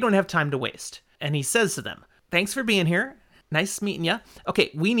 We don't have time to waste. And he says to them, thanks for being here. Nice meeting you.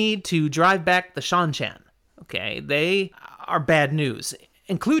 Okay, we need to drive back the Shanshan. Okay, they are bad news,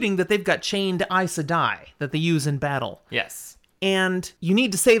 including that they've got chained Aes Sedai that they use in battle. Yes. And you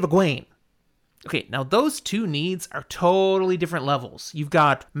need to save Egwene. Okay, now those two needs are totally different levels. You've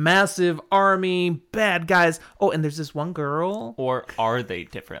got massive army, bad guys. Oh, and there's this one girl. Or are they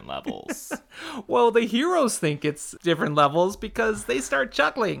different levels? Well, the heroes think it's different levels because they start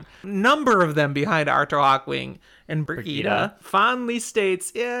chuckling. Number of them behind Arthur Hawkwing. And Brigida fondly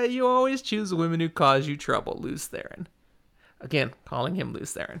states, yeah, you always choose women who cause you trouble, Luce Theron. Again, calling him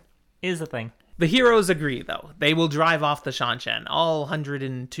Luce Theron. Is a thing. The heroes agree, though. They will drive off the Shanshan, all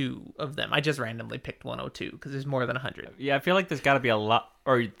 102 of them. I just randomly picked 102 because there's more than 100. Yeah, I feel like there's got to be a lot.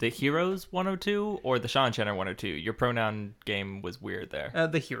 Or the heroes 102 or the Shanshan are 102. Your pronoun game was weird there.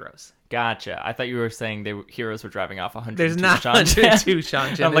 The heroes. Gotcha. I thought you were saying heroes were driving off 102 There's not Shanshan. 102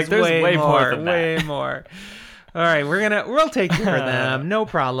 Shanshan. I'm like, there's way more than that. Way more. All right, we'll take care of them. No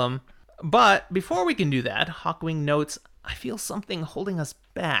problem. But before we can do that, Hawkwing notes, I feel something holding us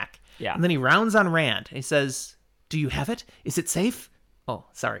back. Yeah. And then he rounds on Rand. He says, do you have it? Is it safe? Oh,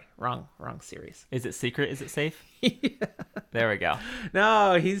 sorry. Wrong series. Is it secret? Is it safe? Yeah. There we go.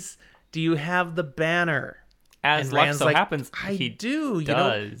 No, do you have the banner? As and luck Rand's so like, happens, I he do.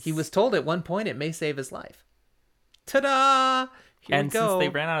 does. He was told at one point it may save his life. Ta-da! Here we go. Since they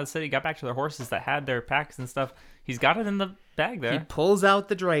ran out of the city, got back to their horses that had their packs and stuff, he's got it in the bag He there. pulls out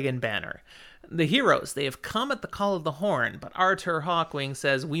the dragon banner. The heroes, they have come at the call of the horn, but Arthur Hawkwing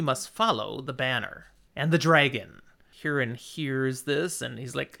says we must follow the banner. And the dragon. Huron hears this, and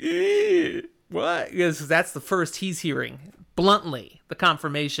he's like, what? Because that's the first he's hearing. Bluntly, the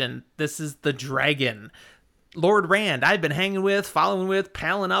confirmation, this is the dragon. Lord Rand, I've been hanging with, following with,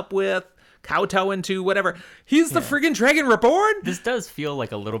 palling up with, kowtowing to, whatever. He's the friggin' dragon reborn? This does feel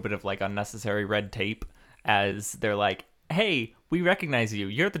like a little bit of like unnecessary red tape, as they're like, hey, we recognize you.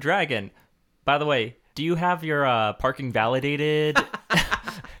 You're the dragon. By the way, do you have your parking validated?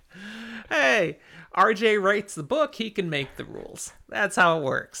 Hey, RJ writes the book, he can make the rules. That's how it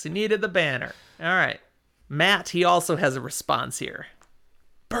works. He needed the banner. All right. Matt, he also has a response here.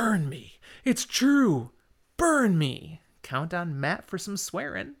 Burn me. It's true. Burn me. Count on Matt for some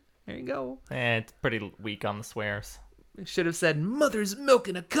swearing. There you go. It's pretty weak on the swears. Should have said, mother's milk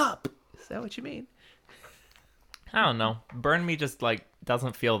in a cup. Is that what you mean? I don't know. Burn me just like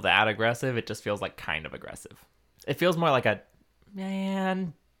doesn't feel that aggressive. It just feels like kind of aggressive. It feels more like a,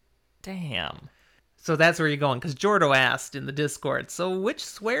 man, damn. So that's where you're going, because Jordo asked in the Discord, so which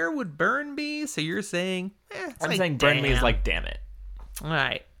swear would burn be? So you're saying, I'm saying burn me is like damn it. All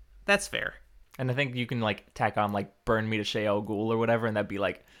right, that's fair. And I think you can like tack on like burn me to Sheo Ghul or whatever, and that'd be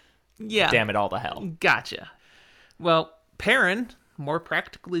like, Yeah. damn it all to hell. Gotcha. Well, Perrin, more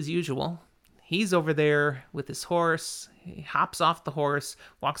practical as usual. He's over there with his horse. He hops off the horse,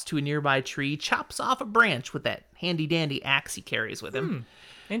 walks to a nearby tree, chops off a branch with that handy-dandy axe he carries with him.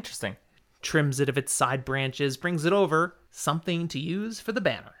 Interesting. Trims it of its side branches, brings it over, something to use for the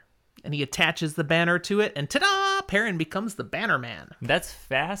banner. And he attaches the banner to it, and ta-da! Perrin becomes the banner man. That's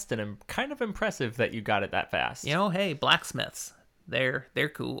fast and kind of impressive that you got it that fast. You know, hey, blacksmiths, they're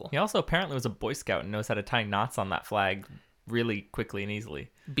cool. He also apparently was a Boy Scout and knows how to tie knots on that flag really quickly and easily.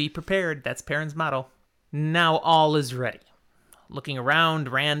 Be prepared, that's Perrin's motto. Now all is ready. Looking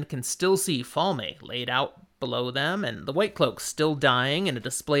around, Rand can still see Falme laid out below them, and the White Cloak still dying in a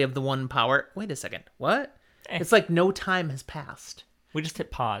display of the one power. Wait a second, what? It's like no time has passed. We just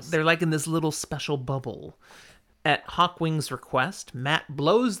hit pause. They're like in this little special bubble. At Hawkwing's request, Matt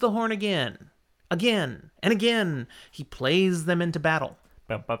blows the horn again. Again and again. He plays them into battle.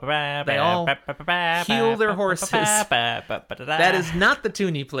 They all heal their horses. That is not the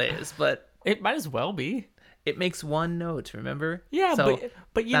tune he plays, but it might as well be. It makes one note, remember? Yeah, so,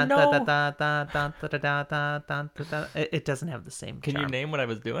 but you know... It doesn't have the same Can charm. you name what I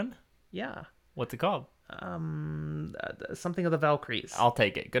was doing? Yeah. What's it called? Something of the Valkyries. I'll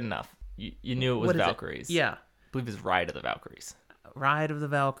take it. Good enough. You knew it was What is Valkyries. it? Yeah. I believe it's Ride of the Valkyries. Ride of the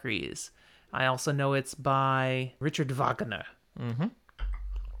Valkyries. I also know it's by Richard Wagner. Mm-hmm.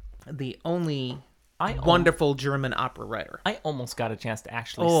 The only wonderful German opera writer. I almost got a chance to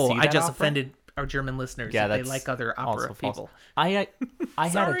actually see that I just opera. offended our German listeners. Yeah, They that's like other opera also people. I had a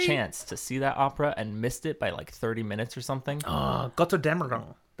Sorry. chance to see that opera and missed it by like 30 minutes or something.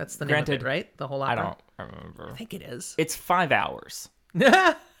 Götterdämmerung. That's the name of Granted, it, right? The whole I opera? don't remember. I think it is. It's 5 hours.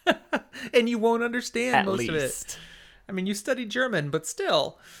 And you won't understand At most least. of it. I mean, you studied German, but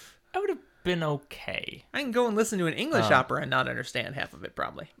still. I would have been okay. I can go and listen to an English opera and not understand half of it,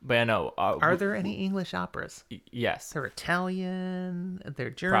 probably. But I know. Are there any English operas? Yes. They're Italian. They're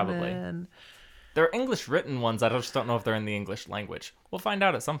German. Probably. There are English written ones. I just don't know if they're in the English language. We'll find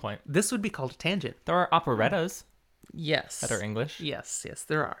out at some point. This would be called a tangent. There are operettas Yes. that are English. Yes,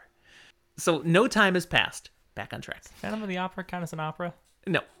 there are. So no time has passed. Back on track. Phantom of the Opera count as an opera?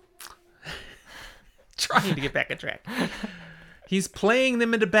 No. Trying to get back on track. He's playing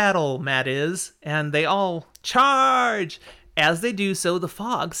them into battle, Matt is, and they all charge. As they do so, the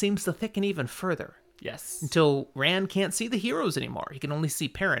fog seems to thicken even further. Yes. Until Rand can't see the heroes anymore. He can only see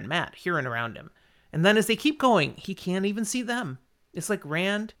Perrin, Matt, Huron around him. And then as they keep going, he can't even see them. It's like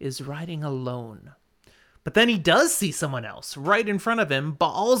Rand is riding alone. But then he does see someone else. Right in front of him,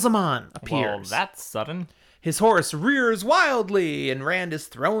 Baalzamon appears. Well, that's sudden. His horse rears wildly, and Rand is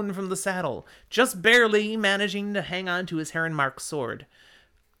thrown from the saddle, just barely managing to hang on to his heron-marked sword.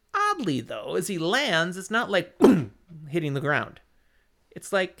 Oddly, though, as he lands, it's not like hitting the ground.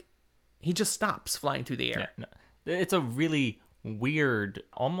 It's like he just stops flying through the air. Yeah, no. It's a really weird,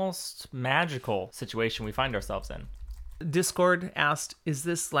 almost magical situation we find ourselves in. Discord asked, is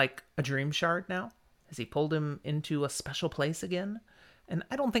this like a dream shard now? Has he pulled him into a special place again? And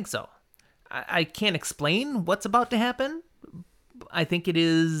I don't think so. I can't explain what's about to happen. I think it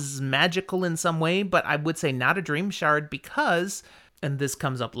is magical in some way, but I would say not a dream shard because, and this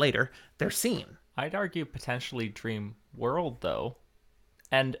comes up later, they're seen. I'd argue potentially dream world, though.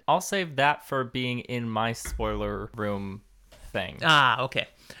 And I'll save that for being in my spoiler room thing. Ah, okay.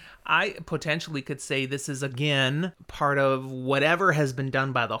 I potentially could say this is, again, part of whatever has been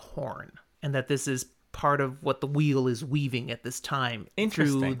done by the horn, and that this is part of what the wheel is weaving at this time through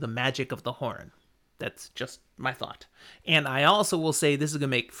Interesting. the magic of the horn. That's just my thought. And I also will say this is going to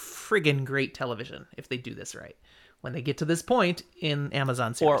make friggin' great television if they do this right. When they get to this point in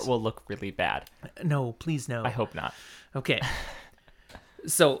Amazon Or series. it will look really bad. No, please no. I hope not. Okay.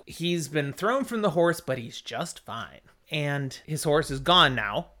 So he's been thrown from the horse, but he's just fine. And his horse is gone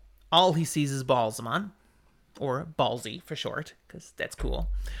now. All he sees is Balsamon, or Ballsy for short, because that's cool.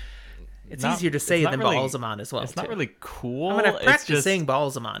 It's easier to say than really, Balsamon as well. It's not really cool. I'm going to practice just, saying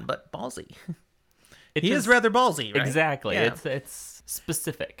Balsamon, but Ballsy. it He just, is rather ballsy, right? Exactly. Yeah. It's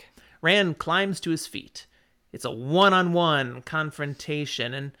specific. Rand climbs to his feet. It's a one-on-one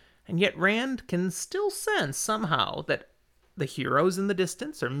confrontation, and yet Rand can still sense somehow that the heroes in the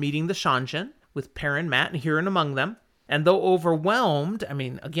distance are meeting the Shanshan, with Perrin, Mat, and Huron among them. And though overwhelmed, I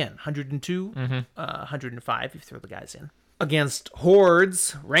mean, again, 102, 105, if you throw the guys in, against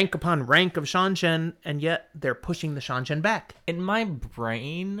hordes, rank upon rank of Shanshan, and yet they're pushing the Shanshan back. In my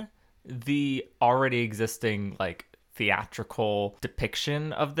brain, the already existing, like, theatrical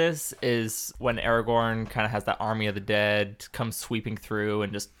depiction of this is when Aragorn kind of has that army of the dead come sweeping through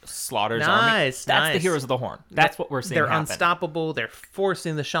and just slaughters army. That's the heroes of the Horn. That's what we're seeing They're happen. unstoppable. They're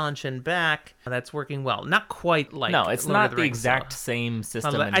forcing the Shanshan back. That's working well. Not quite like No, it's Lord not of the Rings, exact though. same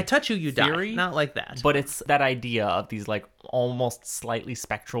system. I touch you, you theory, die. Not like that. But it's that idea of these, like, almost slightly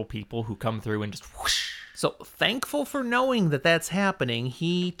spectral people who come through and just whoosh. So, thankful for knowing that that's happening,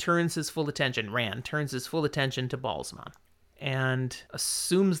 he turns his full attention, Rand turns his full attention to Balsamon and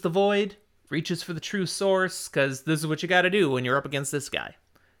assumes the void, reaches for the true source, because this is what you got to do when you're up against this guy.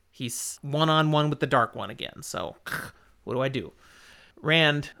 He's one-on-one with the Dark One again, so what do I do?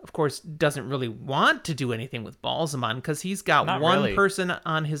 Rand, of course, doesn't really want to do anything with Balsamon because he's got Not one really. person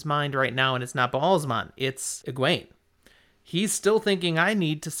on his mind right now, and it's not Balsamon, it's Egwene. He's still thinking, I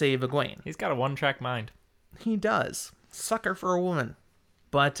need to save Egwene. He's got a one-track mind. He does. Sucker for a woman.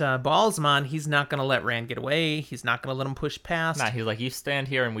 But Balsamon, he's not going to let Rand get away. He's not going to let him push past. Nah, he's like, you stand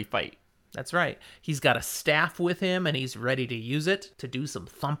here and we fight. That's right. He's got a staff with him, and he's ready to use it to do some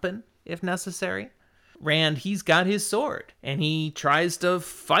thumping, if necessary. Rand, he's got his sword, and he tries to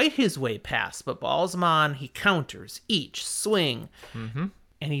fight his way past, but Balsamon, he counters each swing. Mm-hmm.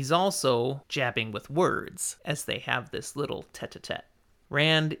 And he's also jabbing with words as they have this little tete-a-tete.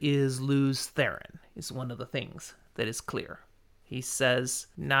 Rand is Luz Theron, is one of the things that is clear. He says,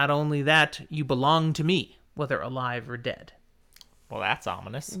 not only that, you belong to me, whether alive or dead. Well, that's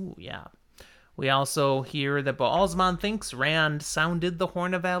ominous. Ooh, yeah. We also hear that Balsamon thinks Rand sounded the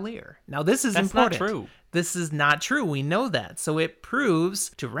Horn of Valir. Now, this is That's not important. true. This is not true. We know that. So it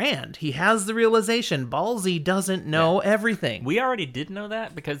proves to Rand, he has the realization Ballsy doesn't know everything. We already did know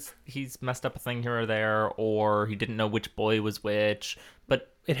that because he's messed up a thing here or there, or he didn't know which boy was which.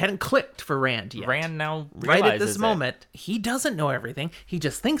 But It hadn't clicked for Rand yet. Rand now Right at this realizes it. moment, he doesn't know everything. He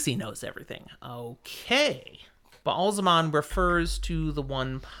just thinks he knows everything. Okay. Balsamon refers to the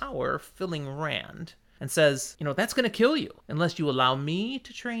one power filling Rand and says, that's going to kill you unless you allow me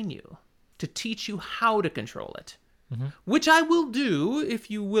to train you, to teach you how to control it, which I will do if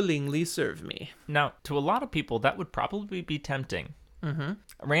you willingly serve me. Now, to a lot of people, that would probably be tempting. Mm-hmm.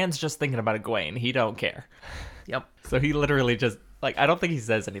 Rand's just thinking about Egwene. He don't care. Yep. So he literally just, I don't think he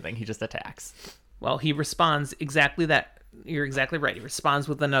says anything. He just attacks. Well, he responds exactly that. You're exactly right. He responds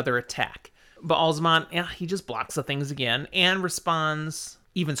with another attack. But Balsamon, he just blocks the things again and responds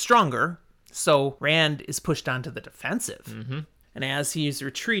even stronger. So Rand is pushed onto the defensive. Mm-hmm. And as he's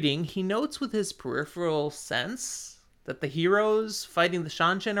retreating, he notes with his peripheral sense that the heroes fighting the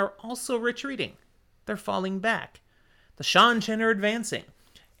Shanshan are also retreating. They're falling back. The Shanshan are advancing.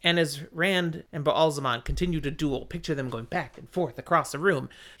 And as Rand and Balsamon continue to duel, picture them going back and forth across the room,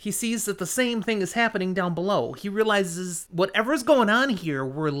 he sees that the same thing is happening down below. He realizes whatever's going on here,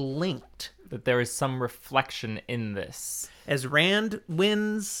 we're linked. That there is some reflection in this. As Rand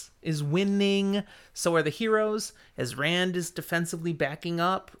is winning, so are the heroes. As Rand is defensively backing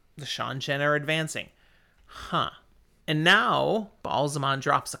up, the Shanshan are advancing. And now, Balsamon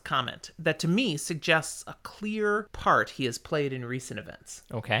drops a comment that to me suggests a clear part he has played in recent events.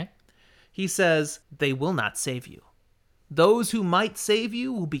 Okay. He says, they will not save you. Those who might save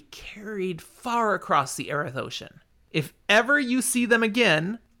you will be carried far across the Aerith Ocean. If ever you see them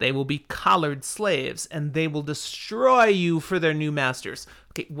again, they will be collared slaves, and they will destroy you for their new masters.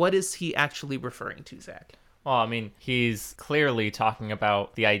 Okay, what is he actually referring to, Zach? Well, I mean, he's clearly talking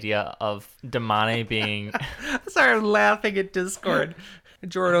about the idea of Damane being... Sorry, I'm laughing at Discord.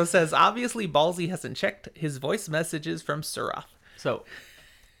 Jordo says, obviously Ballsy hasn't checked his voice messages from Surath. So,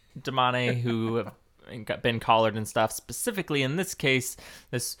 Damane who have been collared and stuff. Specifically in this case,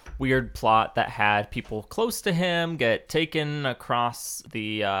 this weird plot that had people close to him get taken across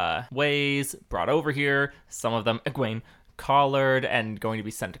the ways, brought over here. Some of them, Egwene, collared and going to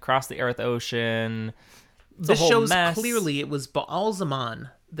be sent across the Earth Ocean. This shows clearly it was Baalzamon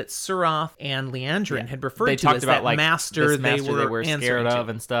that Suroth and Leandrin had referred they to talked as about, that master they were scared to. of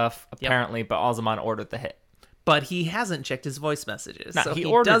and stuff. Apparently, but Baalzamon ordered the hit. But he hasn't checked his voice messages, No, so he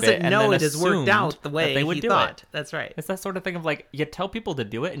ordered doesn't it know and it has worked out the way they would he do thought. it. That's right. It's that sort of thing of like, you tell people to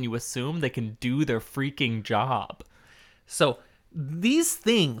do it and you assume they can do their freaking job. So these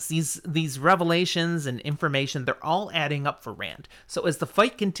things, these revelations and information, they're all adding up for Rand. So as the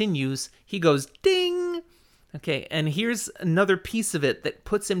fight continues, he goes ding. Okay, and here's another piece of it that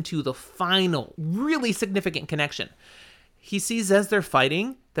puts him to the final, really significant connection. He sees as they're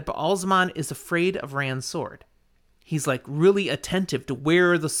fighting that Baalzamon is afraid of Rand's sword. He's like really attentive to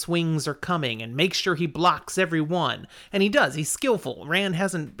where the swings are coming and make sure he blocks every one. And he does. He's skillful. Rand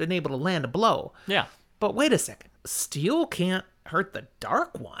hasn't been able to land a blow. Yeah. But wait a second. Steel can't hurt the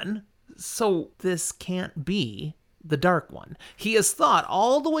Dark One. So this can't be the Dark One. He has thought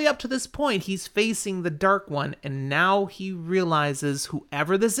all the way up to this point he's facing the Dark One, and now he realizes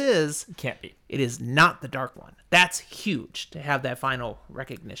whoever this is, Can't be. it is not the Dark One. That's huge to have that final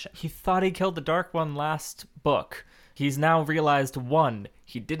recognition. He thought he killed the Dark One last book. He's now realized, 1,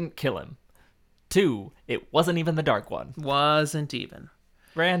 he didn't kill him. 2, it wasn't even the Dark One. Wasn't even.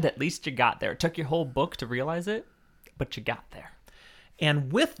 Rand, at least you got there. It took your whole book to realize it, but you got there.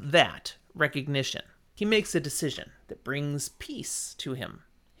 And with that recognition, he makes a decision that brings peace to him.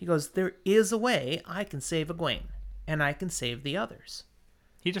 He goes, there is a way I can save Egwene, and I can save the others.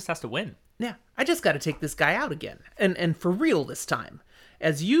 He just has to win. Yeah, I just got to take this guy out again. And for real this time.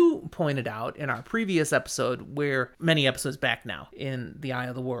 As you pointed out in our previous episode, where many episodes back now, in The Eye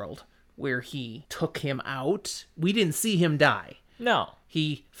of the World, where he took him out, we didn't see him die. No.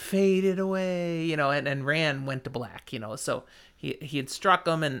 He faded away, and Rand went to black, so he had struck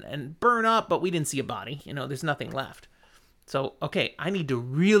him and burn up, but we didn't see a body, there's nothing left. So, okay, I need to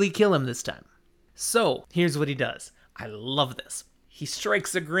really kill him this time. So, here's what he does. I love this. He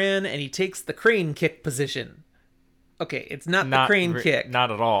strikes a grin and he takes the crane kick position. Okay, it's not the crane kick. Not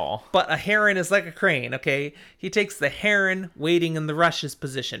at all. But a heron is like a crane, okay? He takes the heron waiting in the rushes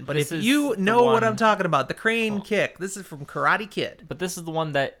position. But if you know what I'm talking about, the crane kick, this is from Karate Kid. But this is the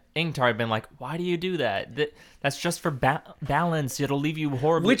one that Ingtar had been like, why do you do that? That's just for balance. It'll leave you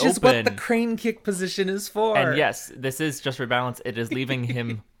horribly Which is open. what the crane kick position is for. And yes, this is just for balance. It is leaving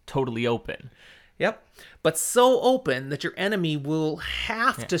him totally open. Yep. But so open that your enemy will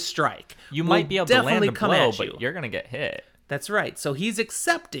have to strike. You might be able to land a blow, but you're going to get hit. That's right. So he's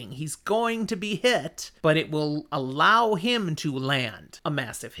accepting he's going to be hit, but it will allow him to land a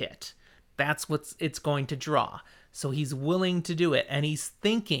massive hit. That's what it's going to draw. So he's willing to do it. And he's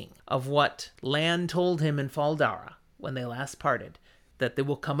thinking of what Lan told him in Faldara when they last parted, that there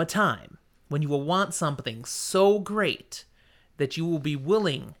will come a time when you will want something so great that you will be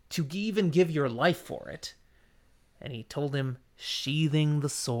willing to even give your life for it. And he told him, sheathing the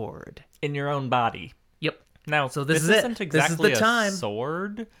sword. In your own body. Yep. Now, so this isn't exactly this is the time. A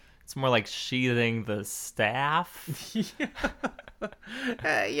sword. It's more like sheathing the staff.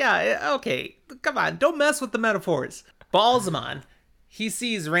 Yeah, okay. Come on, don't mess with the metaphors. Baalzamon, he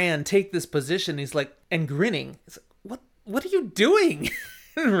sees Rand take this position. He's like, and grinning. He's like, what are you doing?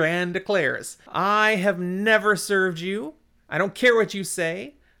 Rand declares, I have never served you. I don't care what you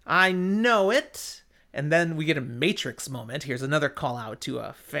say. I know it. And then we get a Matrix moment. Here's another call out to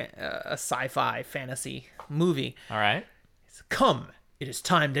a sci-fi fantasy movie. All right. Come, it is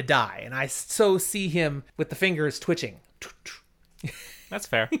time to die. And I so see him with the fingers twitching. That's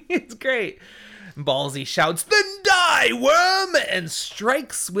fair. It's great. Ballsy shouts, then die, worm! And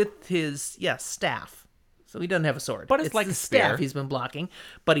strikes with his, staff. So he doesn't have a sword. But it's like the a spear. Staff he's been blocking.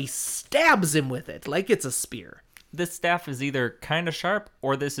 But he stabs him with it like it's a spear. This staff is either kind of sharp,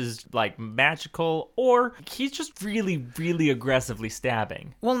 or this is like magical, or he's just really, really aggressively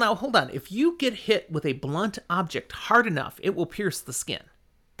stabbing. Well, now, hold on. If you get hit with a blunt object hard enough, it will pierce the skin.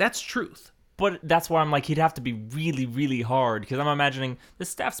 That's truth. But that's why I'm like, he'd have to be really, really hard, because I'm imagining this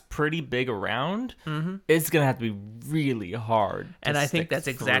staff's pretty big around. Mm-hmm. It's going to have to be really hard. And I think that's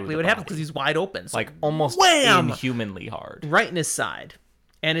exactly what happens, because he's wide open. So like almost wham! Inhumanly hard. Right in his side.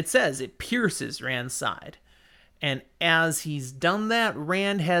 And it says it pierces Rand's side. And as he's done that,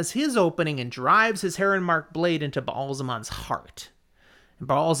 Rand has his opening and drives his heron-marked blade into Baalzamon's heart. And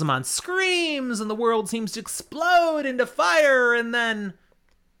Baalzamon screams, and the world seems to explode into fire, and then...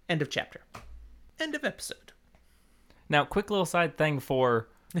 End of chapter. End of episode. Now, quick little side thing for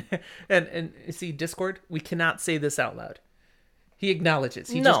And see, Discord, we cannot say this out loud. He acknowledges.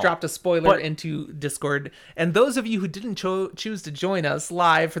 He just No, dropped a spoiler but- into Discord. And those of you who didn't choose to join us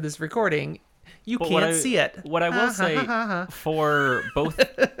live for this recording, you But can't see it. What I will say, for both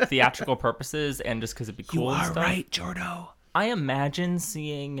theatrical purposes and just because it'd be cool You and are stuff, right, Jordo. I imagine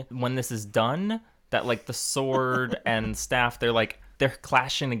seeing when this is done that like the sword and staff, they're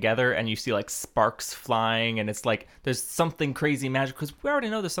clashing together, and you see like sparks flying, and it's like there's something crazy magical, because we already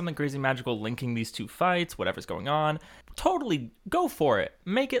know there's something crazy magical linking these two fights, whatever's going on. Totally go for it.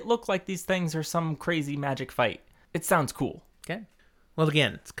 Make it look like these things are some crazy magic fight. It sounds cool. Okay. Well,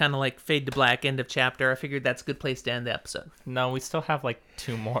 again, it's kind of like fade to black, end of chapter. I figured that's a good place to end the episode. No, we still have like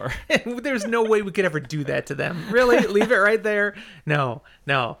 2 more. There's no way we could ever do that to them. Really? Leave it right there? No.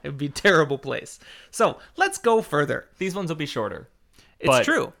 It would be a terrible place. So let's go further. These ones will be shorter. It's but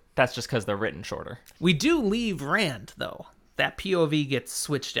true. That's just because they're written shorter. We do leave Rand, though. That POV gets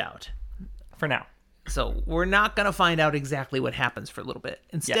switched out. For now. So we're not going to find out exactly what happens for a little bit.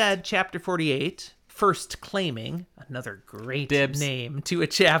 Instead, Chapter 48, First Claiming, another great Dibs. name to a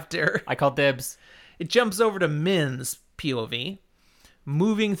chapter. I call dibs. It jumps over to Min's POV,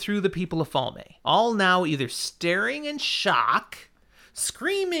 moving through the people of Falme, all now either staring in shock,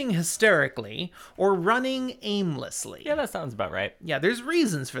 screaming hysterically, or running aimlessly. Yeah, that sounds about right. Yeah, there's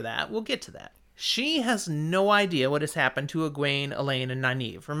reasons for that. We'll get to that. She has no idea what has happened to Egwene, Elaine, and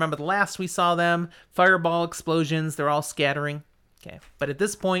Nynaeve. Remember the last we saw them? Fireball explosions, they're all scattering. Okay, but at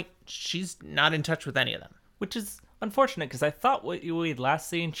this point, she's not in touch with any of them. Which is unfortunate, because I thought what we'd last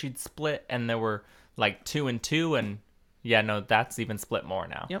seen, she'd split, and there were like 2 and 2, and yeah, no, that's even split more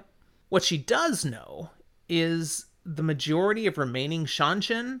now. Yep. What she does know is the majority of remaining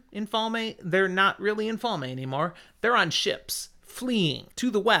Shanshin in Falme, they're not really in Falme anymore. They're on ships, fleeing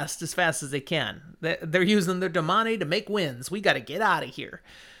to the west as fast as they can. They're using their Damane to make winds. We got to get out of here.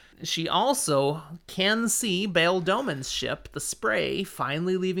 She also can see Baal Doman's ship, the Spray,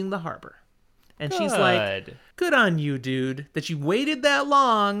 finally leaving the harbor. And she's like, good on you, dude, that you waited that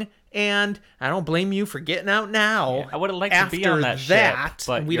long, and I don't blame you for getting out now. Yeah, I would have liked to be on that ship,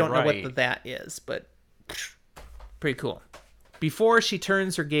 but we don't know right. what that is, but pretty cool. Before she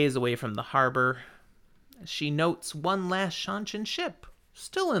turns her gaze away from the harbor, she notes one last Shanshin ship,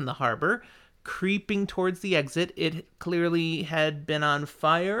 still in the harbor, creeping towards the exit. It clearly had been on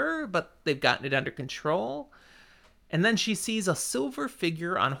fire, but they've gotten it under control. And then she sees a silver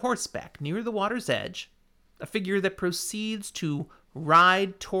figure on horseback near the water's edge, a figure that proceeds to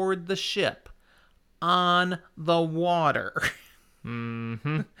ride toward the ship on the water.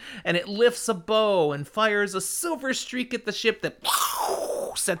 Mm-hmm. And it lifts a bow and fires a silver streak at the ship that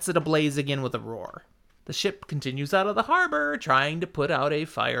sets it ablaze again with a roar. The ship continues out of the harbor, trying to put out a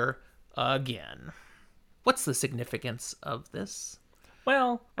fire again. What's the significance of this?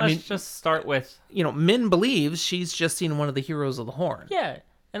 Well, let's just start with... Min believes she's just seen one of the heroes of the Horn. Yeah,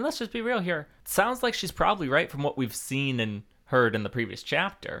 and let's just be real here. Sounds like she's probably right from what we've seen and heard in the previous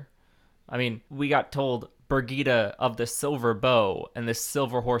chapter. I mean, we got told Birgitta of the silver bow, and this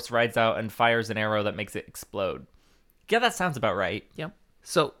silver horse rides out and fires an arrow that makes it explode. Yeah, that sounds about right. Yep.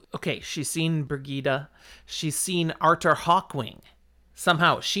 So, okay, she's seen Birgitta. She's seen Arthur Hawkwing.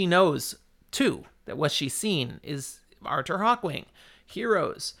 Somehow she knows, too, that what she's seen is Arthur Hawkwing.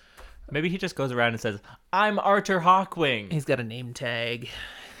 Heroes. Maybe he just goes around and says, I'm Arthur Hawkwing. He's got a name tag.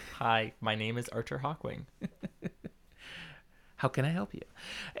 Hi, my name is Arthur Hawkwing. How can I help you?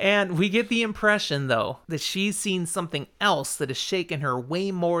 And we get the impression, though, that she's seen something else that has shaken her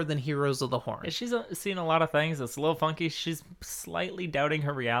way more than Heroes of the Horn. She's seen a lot of things. It's a little funky. She's slightly doubting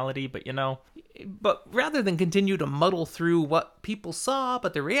her reality, but But rather than continue to muddle through what people saw,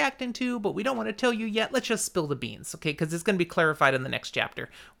 but they're reacting to, but we don't want to tell you yet, let's just spill the beans, okay? Because it's going to be clarified in the next chapter.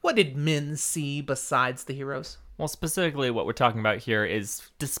 What did Min see besides the heroes? Well, specifically what we're talking about here is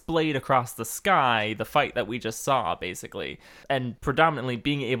displayed across the sky, the fight that we just saw, basically. And predominantly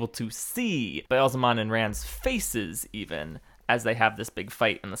being able to see Baalzamon and Rand's faces, even, as they have this big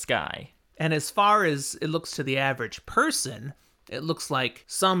fight in the sky. And as far as it looks to the average person, it looks like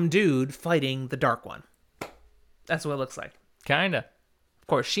some dude fighting the Dark One. That's what it looks like. Kinda. Of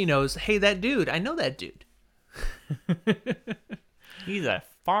course, she knows, hey, that dude, I know that dude. He's a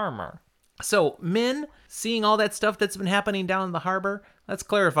farmer. So, Min, seeing all that stuff that's been happening down in the harbor, let's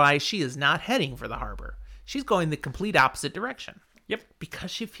clarify, she is not heading for the harbor. She's going the complete opposite direction. Yep. Because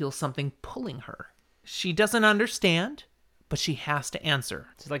she feels something pulling her. She doesn't understand, but she has to answer.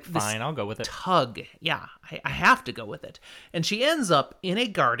 She's like, fine, I'll go with it. Tug. Yeah, I have to go with it. And she ends up in a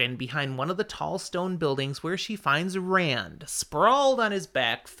garden behind one of the tall stone buildings where she finds Rand, sprawled on his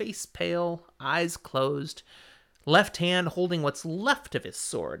back, face pale, eyes closed, left hand holding what's left of his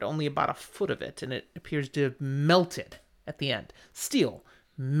sword, only about a foot of it, and it appears to have melted at the end. Steel,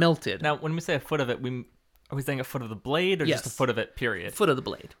 melted. Now, when we say a foot of it, are we saying a foot of the blade or Yes. just a foot of it, period? Foot of the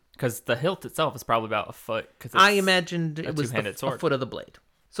blade. Because the hilt itself is probably about a foot. Cause I imagined it was two-handed a sword. foot of the blade.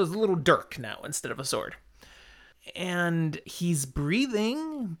 So it's a little dirk now instead of a sword. And he's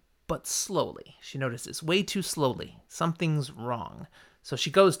breathing, but slowly. She notices, way too slowly. Something's wrong. So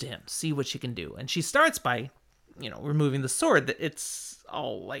she goes to him, see what she can do. And she starts by, removing the sword. That it's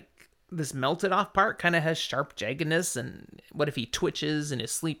all like this melted off part kind of has sharp jaggedness. And what if he twitches in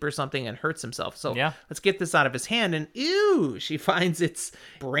his sleep or something and hurts himself? So Yeah. let's get this out of his hand. And ew, she finds it's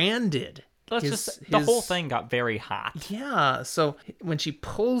branded. The whole thing got very hot. Yeah, so when she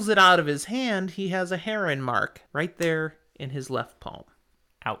pulls it out of his hand, he has a heron mark right there in his left palm.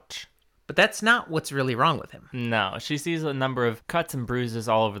 Ouch. But that's not what's really wrong with him. No, she sees a number of cuts and bruises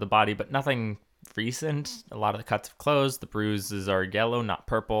all over the body, but nothing recent. A lot of the cuts have closed. The bruises are yellow, not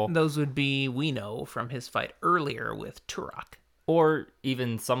purple. Those would be, we know, from his fight earlier with Turok. Or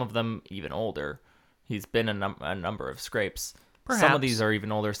even some of them even older. He's been a number of scrapes. Perhaps. Some of these are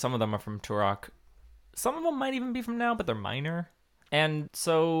even older. Some of them are from Turok. Some of them might even be from now, but they're minor. And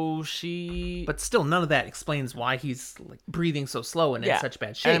so she... But still, none of that explains why he's breathing so slow and in such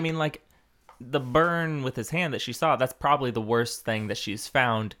bad shape. And I mean, the burn with his hand that she saw, that's probably the worst thing that she's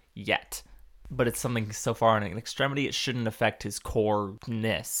found yet. But it's something so far in an extremity, it shouldn't affect his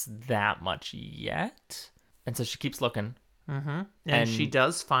core-ness that much yet. And so she keeps looking. Mm-hmm. And she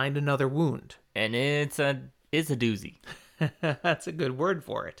does find another wound. And it's a doozy. That's a good word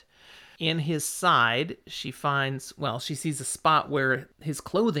for it. In his side, she sees a spot where his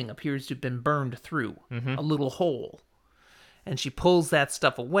clothing appears to have been burned through, a little hole. And she pulls that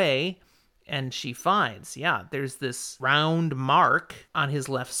stuff away, and she finds, there's this round mark on his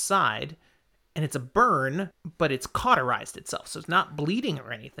left side, and it's a burn, but it's cauterized itself, so it's not bleeding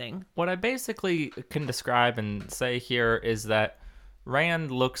or anything. What I basically can describe and say here is that Rand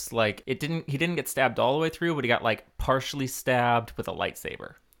looks like he didn't get stabbed all the way through, but he got partially stabbed with a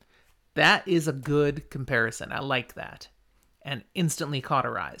lightsaber. That is a good comparison. I like that. And instantly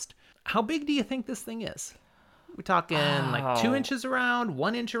cauterized. How big do you think this thing is? We're talking 2 inches around,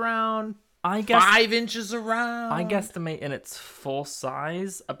 1 inch around, I guess 5 inches around. I guesstimate in its full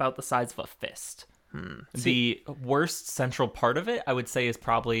size about the size of a fist. The worst central part of it, I would say, is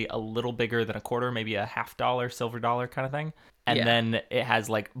probably a little bigger than a quarter, maybe a $50 silver dollar kind of thing. And then it has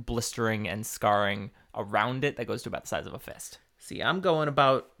blistering and scarring around it that goes to about the size of a fist. See, I'm going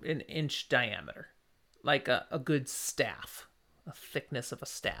about an inch diameter, like a good staff, a thickness of a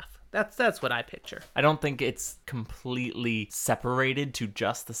staff. That's what I picture. I don't think it's completely separated to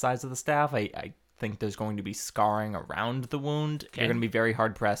just the size of the staff. I think there's going to be scarring around the wound. Okay. You're going to be very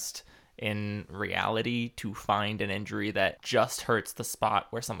hard pressed in reality to find an injury that just hurts the spot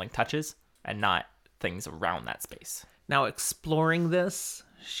where something touches and not things around that space. Now, exploring this,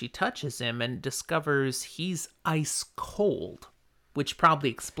 she touches him and discovers he's ice cold, which probably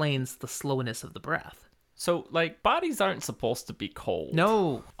explains the slowness of the breath. So, bodies aren't supposed to be cold.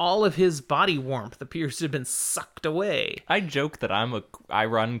 No, all of his body warmth appears to have been sucked away. I joke that I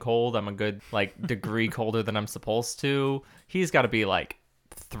run cold. I'm a good, degree colder than I'm supposed to. He's got to be,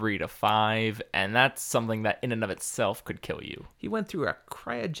 3 to 5, and that's something that in and of itself could kill you. He went through a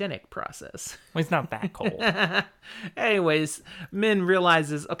cryogenic process. Well, he's not that cold. Anyways, Min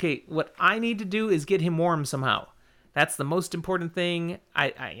realizes, okay, what I need to do is get him warm somehow. That's the most important thing.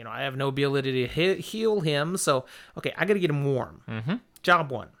 I have no ability to heal him, so okay, I got to get him warm. Mm-hmm.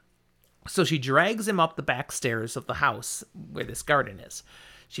 Job 1. So she drags him up the back stairs of the house where this garden is.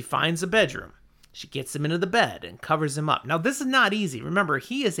 She finds a bedroom. She gets him into the bed and covers him up. Now, this is not easy. Remember,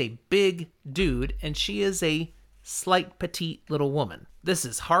 he is a big dude, and she is a slight, petite little woman. This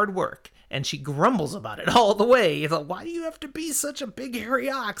is hard work, and she grumbles about it all the way. It's like, why do you have to be such a big, hairy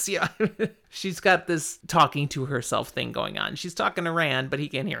ox? Yeah. She's got this talking to herself thing going on. She's talking to Rand, but he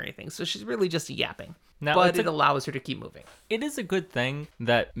can't hear anything, so she's really just yapping. Now, but it allows her to keep moving. It is a good thing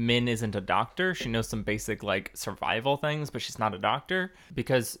that Min isn't a doctor. She knows some basic, survival things, but she's not a doctor.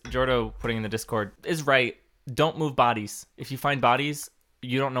 Because Jordo, putting in the Discord, is right. Don't move bodies. If you find bodies,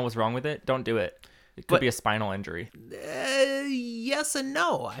 you don't know what's wrong with it, don't do it. It could be a spinal injury. Yes and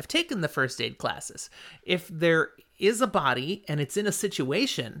no. I've taken the first aid classes. If there is a body and it's in a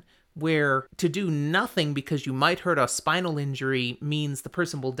situation where to do nothing because you might hurt a spinal injury means the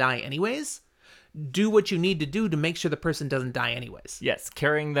person will die anyways, do what you need to do to make sure the person doesn't die anyways. Yes,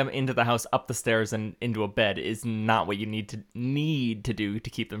 carrying them into the house, up the stairs, and into a bed is not what you need to do to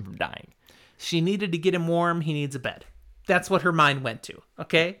keep them from dying. She needed to get him warm. He needs a bed. That's what her mind went to,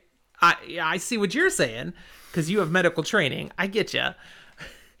 okay? I see what you're saying, because you have medical training. I get you.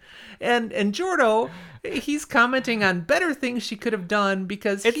 And Jordo, he's commenting on better things she could have done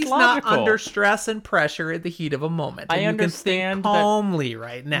because It's he's logical. not under stress and pressure at the heat of a moment. And I you understand can think calmly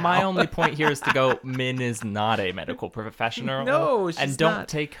right now. My only point here is to go, Min is not a medical professional. No, she's and don't not.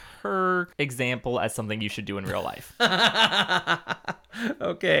 take her example as something you should do in real life.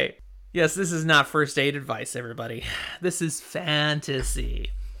 Okay. Yes, this is not first aid advice, everybody. This is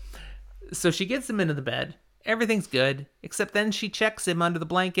fantasy. So she gets him into the bed. Everything's good, except then she checks him under the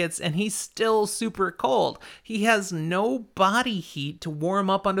blankets, and he's still super cold. He has no body heat to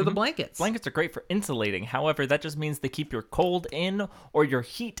warm up under the blankets. Blankets are great for insulating. However, that just means they keep your cold in or your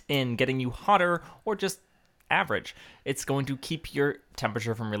heat in, getting you hotter or just average. It's going to keep your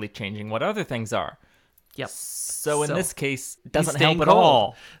temperature from really changing what other things are. Yep. So in this case, it he's doesn't staying help at cold.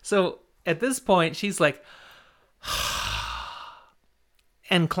 all. So at this point, she's like,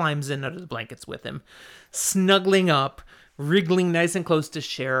 and climbs in under the blankets with him, snuggling up, wriggling nice and close to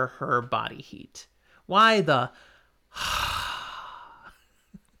share her body heat. Why the...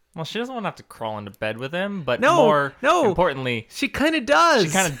 Well, she doesn't want to have to crawl into bed with him, but No, more no. importantly, She kind of does. she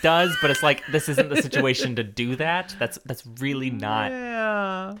kind of does, but it's like, this isn't the situation to do that. That's really not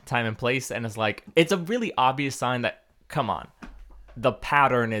Yeah. time and place. And it's like, it's a really obvious sign that, come on, the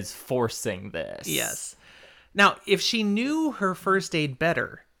pattern is forcing this. Yes. Now, if she knew her first aid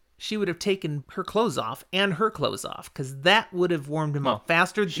better, she would have taken her clothes off and her clothes off, because that would have warmed him up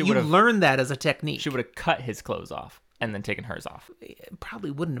faster. You would have- learned that as a technique. She would have cut his clothes off and then taken hers off. Probably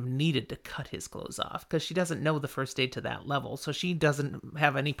wouldn't have needed to cut his clothes off, because she doesn't know the first aid to that level, so she doesn't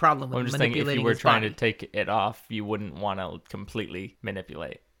have any problem with I'm just saying, manipulating if you were his trying body. to take it off, you wouldn't want to completely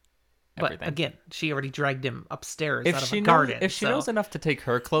manipulate everything. But again, she already dragged him upstairs if out of she a garden. knows, if she so- knows enough to take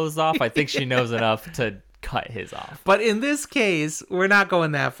her clothes off, I think she knows enough to cut his off. But in this case, we're not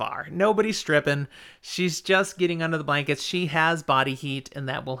going that far. Nobody's stripping. She's just getting under the blankets. She has body heat, and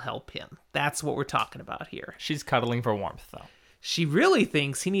that will help him. That's what we're talking about here. She's cuddling for warmth, though. She really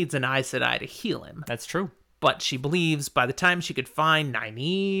thinks he needs an Aes Sedai to heal him. That's true. But she believes by the time she could find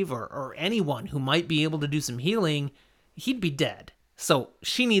Nynaeve or anyone who might be able to do some healing, he'd be dead. So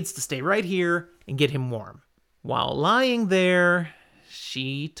she needs to stay right here and get him warm. While lying there,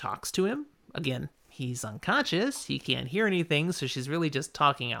 she talks to him. Again, he's unconscious. He can't hear anything, so she's really just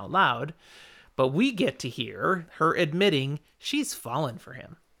talking out loud. But we get to hear her admitting she's fallen for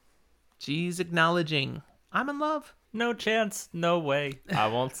him. She's acknowledging, I'm in love. No chance. No way. I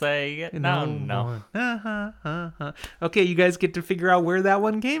won't say it. No. Okay, you guys get to figure out where that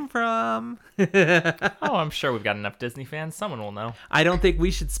one came from. Oh, I'm sure we've got enough Disney fans. Someone will know. I don't think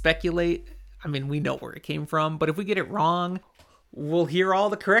we should speculate. I mean, we know where it came from, but if we get it wrong, we'll hear all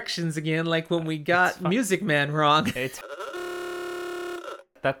the corrections again, like when we got Music Man wrong. It's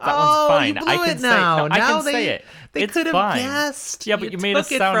that one's fine. You blew I can it say now. no, I Now can say it. They It's could have fine. guessed. Yeah, but you made us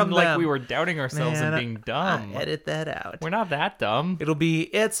took it sound from like them. we were doubting ourselves Man, and being dumb. I edit that out. We're not that dumb. It'll be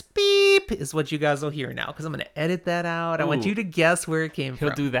it's beep is what you guys will hear now, because I'm going to edit that out. I want Ooh. you to guess where it came He'll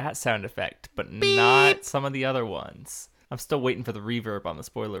from. do that sound effect, but not some of the other ones. I'm still waiting for the reverb on the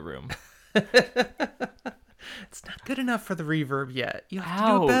spoiler room. It's not good enough for the reverb yet. You have to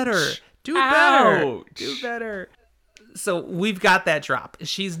do Ouch. better. Do better. Ouch. Do better. So we've got that drop.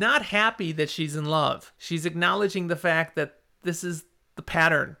 She's not happy that she's in love. She's acknowledging the fact that this is the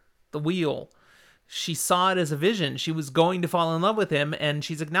pattern, the wheel. She saw it as a vision. She was going to fall in love with him, and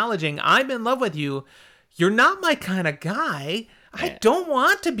she's acknowledging, I'm in love with you. You're not my kind of guy. I don't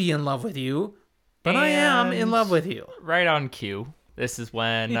want to be in love with you, but I am in And- love with you. Right on cue. This is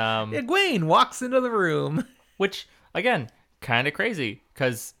when, Egwene walks into the room. which, again, kind of crazy,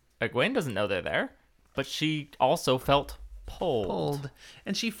 because Egwene doesn't know they're there, but she also felt pulled.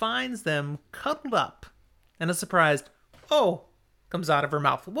 And she finds them cuddled up. And a surprised, oh, comes out of her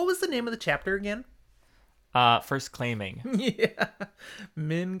mouth. What was the name of the chapter again? First claiming. Yeah.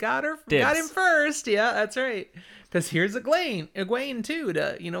 Min got him Dibs. first. Yeah, that's right. Because here's Egwene too,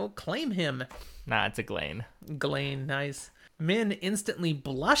 to, claim him. Nah, it's Egwene. Egwene, nice. Min instantly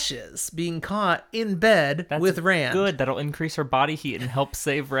blushes being caught in bed That's with Rand. good. That'll increase her body heat and help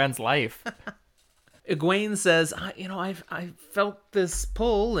save Rand's life. Egwene says, I felt this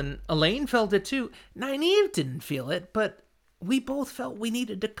pull, and Elaine felt it too. Nynaeve didn't feel it, but we both felt we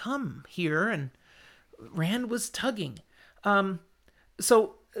needed to come here, and Rand was tugging.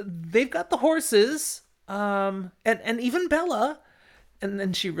 So they've got the horses, and even Bella, and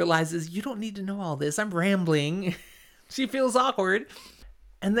then she realizes, you don't need to know all this. I'm rambling. She feels awkward.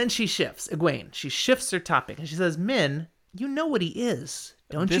 And then she shifts, Egwene. She shifts her topic, and she says, Min, you know what he is,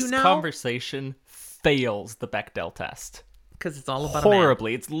 don't This you know? conversation fails the Bechdel test. Because it's all about a man.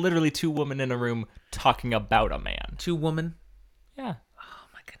 Horribly. It's literally two women in a room talking about a man. Two women. Yeah. Oh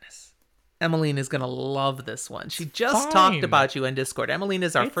my goodness. Emmeline is going to love this one. She just Fine. talked about you in Discord. Emmeline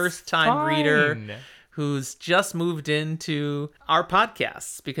is our It's first-time reader fine. who's just moved into our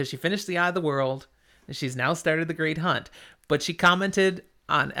podcasts because she finished The Eye of the World and she's now started The Great Hunt. But she commented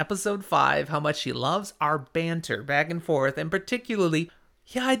on episode 5 how much she loves our banter back and forth, and particularly,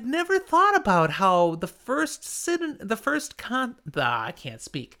 yeah, I'd never thought about how I can't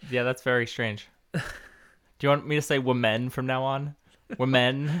speak. Yeah, that's very strange. Do you want me to say women from now on?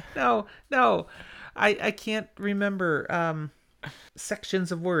 Women? No. I can't remember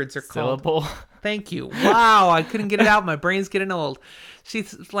sections of words are called. Syllable? Thank you. Wow, I couldn't get it out. My brain's getting old.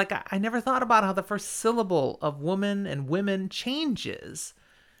 She's like, I never thought about how the first syllable of woman and women changes.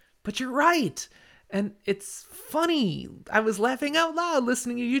 But you're right. And it's funny. I was laughing out loud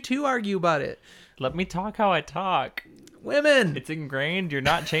listening to you two argue about it. Let me talk how I talk. Women. It's ingrained. You're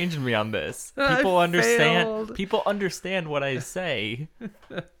not changing me on this. I People understand. failed. People understand what I say.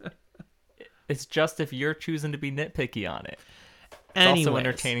 It's just if you're choosing to be nitpicky on it. It's also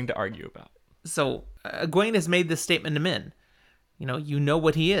entertaining to argue about. So Egwene has made this statement to Min. You know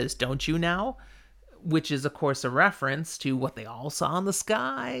what he is, don't you now? Which is, of course, a reference to what they all saw in the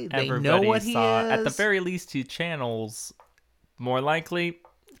sky. They know what he is. At the very least, he channels. More likely,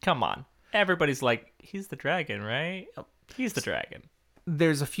 come on. Everybody's like, he's the dragon, right? He's the dragon.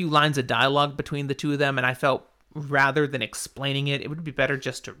 There's a few lines of dialogue between the two of them, and I felt rather than explaining it, it would be better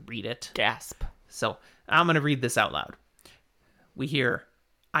just to read it. Gasp. So I'm going to read this out loud. We hear,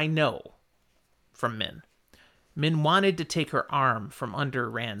 I know, from Min. Min wanted to take her arm from under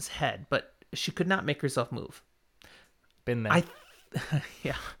Rand's head, but she could not make herself move. Been there.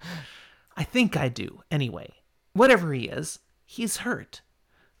 Yeah. I think I do. Anyway, whatever he is, he's hurt.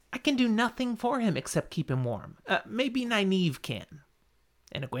 I can do nothing for him except keep him warm. Maybe Nynaeve can.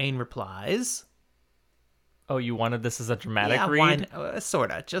 And Egwene replies, Oh, you wanted this as a dramatic read?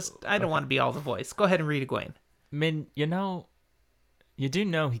 Sorta. Just, I don't want to be all the voice. Go ahead and read Egwene. Min, you do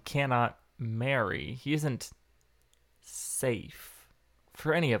know he cannot marry. He isn't safe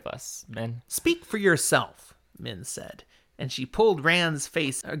for any of us, Min. Speak for yourself, Min said, and she pulled Rand's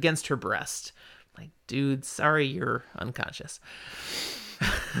face against her breast. Like, dude, sorry you're unconscious.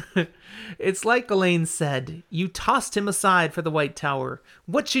 It's like Elaine said, you tossed him aside for the White Tower.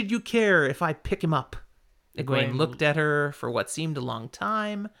 What should you care if I pick him up? Egwene looked at her for what seemed a long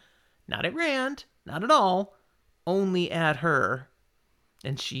time. Not at Rand, not at all, only at her.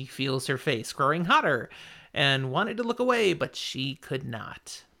 And she feels her face growing hotter and wanted to look away, but she could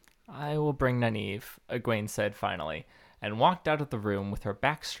not. I will bring Nynaeve, Egwene said finally, and walked out of the room with her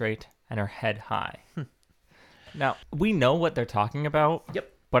back straight and her head high. Now, we know what they're talking about. Yep.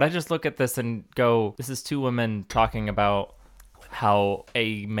 But I just look at this and go, this is two women talking about how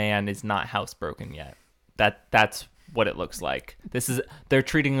a man is not housebroken yet. That's what it looks like. They're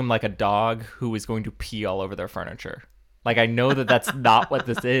treating him like a dog who is going to pee all over their furniture. Like, I know that that's not what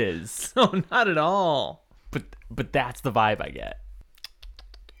this is. No, not at all. But that's the vibe I get.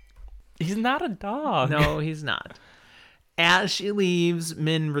 He's not a dog. No, he's not. As she leaves,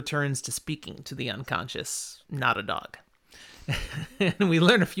 Min returns to speaking to the unconscious, not a dog. And we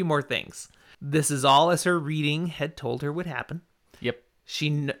learn a few more things. This is all as her reading had told her would happen. Yep.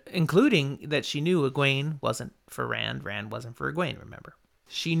 Including that she knew Egwene wasn't for Rand. Rand wasn't for Egwene, remember.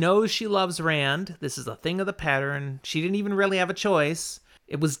 She knows she loves Rand. This is a thing of the pattern. She didn't even really have a choice.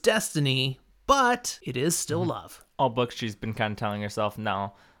 It was destiny, but it is still love. All books she's been kind of telling herself,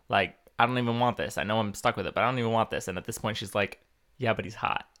 no, like, I don't even want this. I know I'm stuck with it, but I don't even want this. And at this point, she's like, yeah, but he's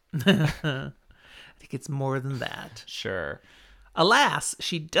hot. I think it's more than that. Sure. Alas,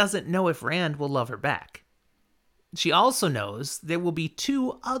 she doesn't know if Rand will love her back. She also knows there will be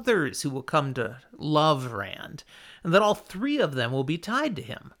 2 others who will come to love Rand, and that all 3 of them will be tied to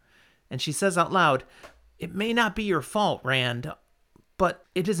him. And she says out loud, it may not be your fault, Rand, but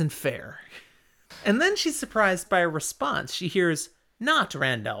it isn't fair. And then she's surprised by a response. She hears, not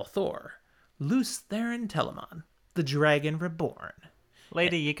Rand al'Thor, Luce Theron Telamon, the Dragon Reborn.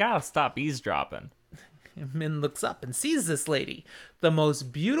 Lady, you gotta stop eavesdropping. And Min looks up and sees this lady, the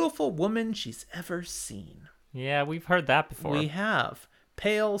most beautiful woman she's ever seen. Yeah, we've heard that before. We have.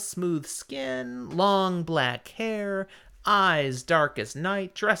 Pale, smooth skin, long black hair, eyes dark as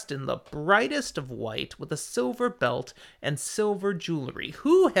night, dressed in the brightest of white with a silver belt and silver jewelry.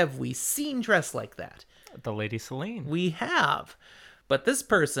 Who have we seen dressed like that? The Lady Selene. We have. But this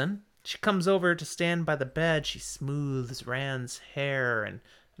person, she comes over to stand by the bed. She smooths Rand's hair, and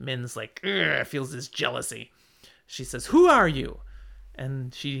Min's like, ugh, feels this jealousy. She says, who are you?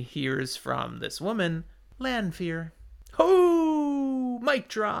 And she hears from this woman, Lanfear. Ho! Mic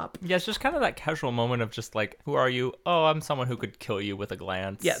drop. Yeah, it's just kind of that casual moment of just like, who are you? Oh, I'm someone who could kill you with a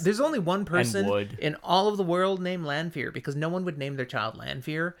glance. Yeah, there's only one person would. in all of the world named Lanfear, because no one would name their child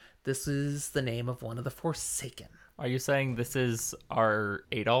Lanfear. This is the name of one of the Forsaken. Are you saying this is our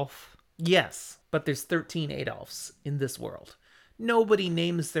Adolf? Yes, but there's 13 Adolfs in this world. Nobody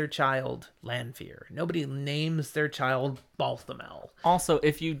names their child Lanfear. Nobody names their child Balthamel. Also,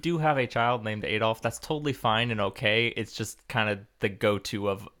 if you do have a child named Adolf, that's totally fine and okay. It's just kind of the go-to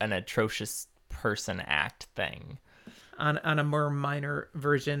of an atrocious person act thing. On a more minor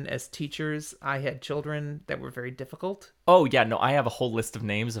version, as teachers, I had children that were very difficult. Oh, yeah, no, I have a whole list of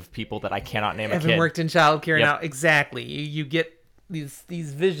names of people that I cannot name a kid. Having worked in childcare Yep. now, exactly. You get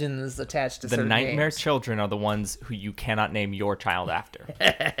these visions attached to The certain nightmare names. children are the ones who you cannot name your child after.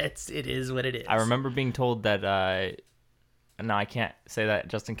 It is what it is. I remember being told that, no, I can't say that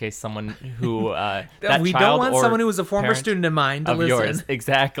just in case someone who, that we child don't want or someone who was a former parent student of mine to of listen. yours.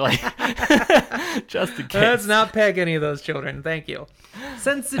 Exactly. Just in case. Let's not peg any of those children. Thank you.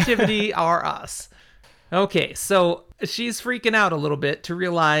 Sensitivity are us. Okay, so she's freaking out a little bit to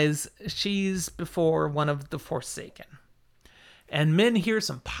realize she's before one of the Forsaken. And Min hears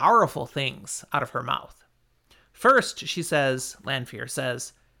some powerful things out of her mouth. First, she says, Lanfear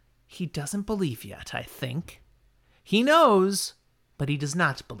says, he doesn't believe yet, I think. He knows, but he does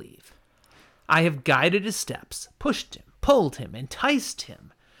not believe. I have guided his steps, pushed him, pulled him, enticed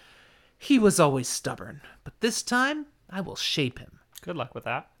him. He was always stubborn, but this time I will shape him. Good luck with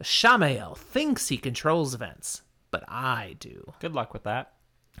that. The Shamael thinks he controls events, but I do. Good luck with that.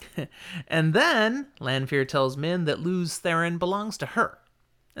 And then Lanfear tells Min that Luz Theron belongs to her,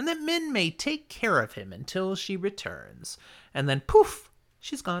 and that Min may take care of him until she returns. And then poof,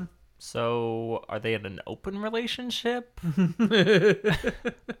 she's gone. So, are they in an open relationship?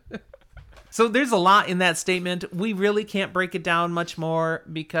 So there's a lot in that statement. We really can't break it down much more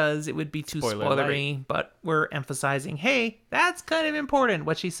because it would be too Spoiler spoilery, but we're emphasizing, hey, that's kind of important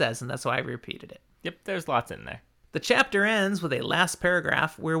what she says, and that's why I repeated it. Yep, there's lots in there. The chapter ends with a last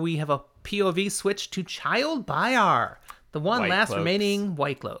paragraph where we have a POV switch to Child Bayar, the one White last cloaks. remaining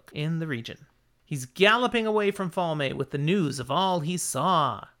White Cloak in the region. He's galloping away from Falme with the news of all he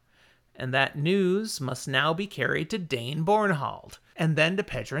saw. And that news must now be carried to Dane Bornhald, and then to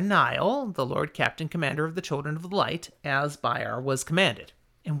Pedra Nile, the Lord Captain Commander of the Children of the Light, as Bayar was commanded.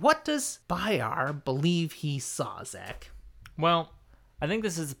 And what does Bayar believe he saw, Zach? Well, I think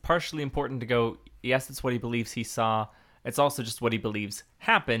this is partially important to go, yes, it's what he believes he saw. It's also just what he believes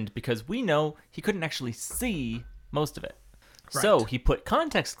happened, because we know he couldn't actually see most of it. Right. So he put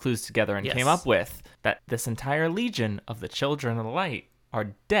context clues together and Yes. came up with that this entire legion of the Children of the Light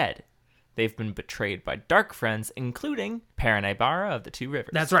are dead. They've been betrayed by dark friends, including Perrin Aybara of the Two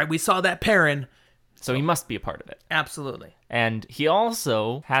Rivers. That's right, we saw that Perrin. So he must be a part of it. Absolutely. And he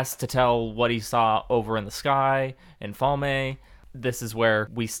also has to tell what he saw over in the sky in Falme. This is where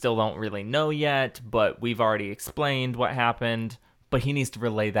we still don't really know yet, but we've already explained what happened. But he needs to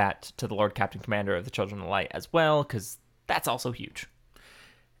relay that to the Lord Captain Commander of the Children of the Light as well, because that's also huge.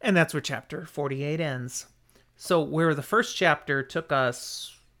 And that's where chapter 48 ends. So where the first chapter took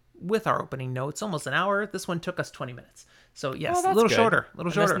us, with our opening notes, almost an hour, this one took us 20 minutes. So yes, Well, a that's little good. shorter, a little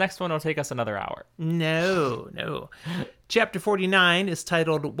And shorter. This next one will take us another hour. No. Chapter 49 is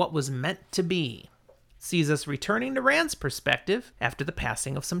titled What Was Meant to Be. Sees us returning to Rand's perspective after the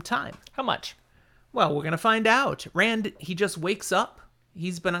passing of some time. How much? Well, we're going to find out. Rand, he just wakes up.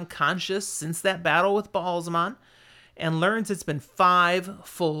 He's been unconscious since that battle with Baalzamon and learns it's been 5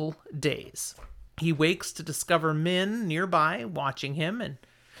 full days. He wakes to discover Min nearby watching him, and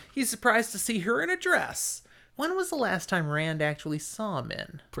he's surprised to see her in a dress. When was the last time Rand actually saw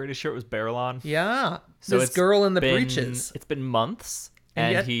Min? Pretty sure it was Barrelon. Yeah, So this it's girl in the been- breeches. It's been months, And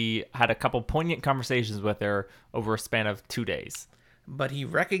and yet- he had a couple poignant conversations with her over a span of 2 days. But he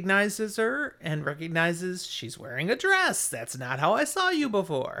recognizes her and recognizes she's wearing a dress. That's not how I saw you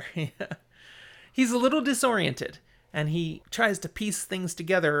before. He's a little disoriented, and he tries to piece things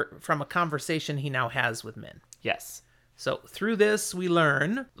together from a conversation he now has with Min. Yes. So through this, we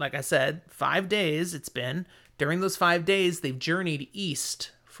learn, like I said, 5 days it's been. During those 5 days, they've journeyed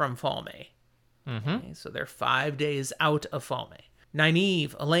east from Falme. Okay, so they're 5 days out of Falme.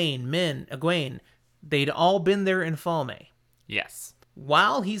 Nynaeve, Elaine, Min, Egwene, they'd all been there in Falme. Yes.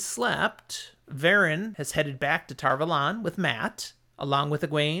 While he slept, Varen has headed back to Tarvalon with Matt, along with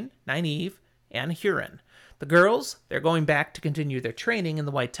Egwene, Nynaeve, and Huron. The girls, they're going back to continue their training in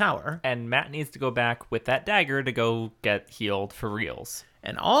the White Tower. And Matt needs to go back with that dagger to go get healed for reals.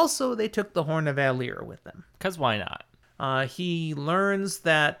 And also, they took the Horn of Valir with them. Because why not? He learns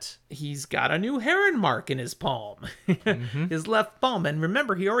that he's got a new heron mark in his palm, his left palm. And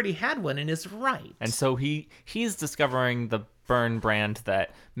remember, he already had one in his right. And so he's discovering the burn brand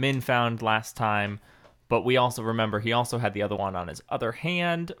that Min found last time. But we also remember he also had the other one on his other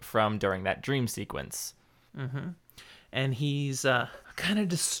hand from during that dream sequence. And he's kind of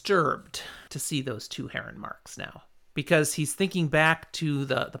disturbed to see those two heron marks now, because he's thinking back to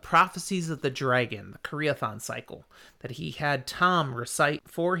the prophecies of the dragon, the Koreathon cycle, that he had Tom recite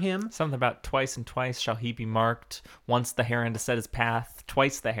for him. Something about twice and twice shall he be marked, once the heron to set his path,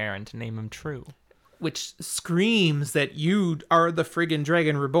 twice the heron to name him true. Which screams that you are the friggin'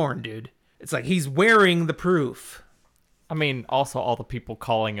 dragon reborn, dude. It's like he's wearing the proof. I mean, also all the people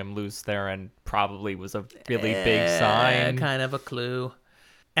calling him Loose Theron probably was a really big sign. Kind of a clue.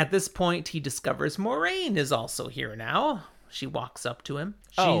 At this point, he discovers Moraine is also here now. She walks up to him.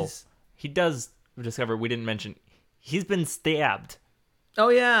 He does discover, we didn't mention, he's been stabbed. Oh,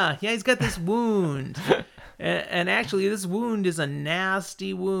 yeah. Yeah, he's got this wound. And actually, this wound is a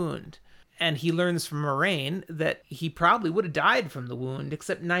nasty wound. And he learns from Moraine that he probably would have died from the wound,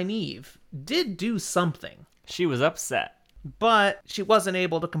 except Nynaeve did do something. She was upset. But she wasn't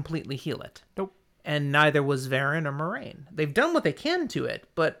able to completely heal it. Nope. And neither was Varen or Moraine. They've done what they can to it,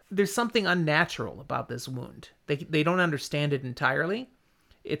 but there's something unnatural about this wound. They don't understand it entirely.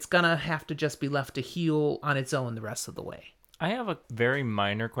 It's gonna have to just be left to heal on its own the rest of the way. I have a very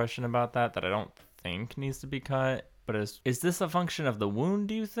minor question about that I don't think needs to be cut. But is this a function of the wound,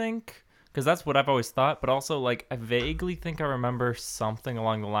 do you think? Because that's what I've always thought. But also, like, I vaguely think I remember something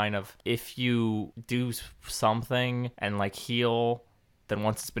along the line of if you do something and, like, heal, then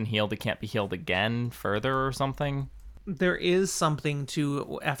once it's been healed, it can't be healed again further or something. There is something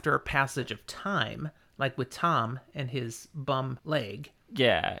to, after a passage of time, like with Tom and his bum leg.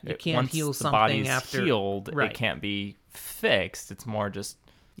 Yeah. You can't once heal the something body's after healed, right. It can't be fixed. It's more just,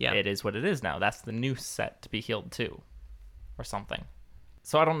 It is what it is now. That's the new set to be healed too. Or something.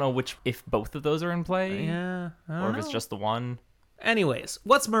 So I don't know if both of those are in play. Yeah. Or if it's just the one. Anyways,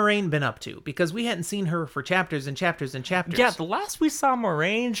 what's Moraine been up to? Because we hadn't seen her for chapters and chapters and chapters. Yeah, the last we saw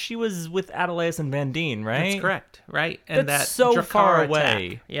Moraine, she was with Adelaide and Van Dien, right? That's correct, right? And That's that so Drakkar far attack.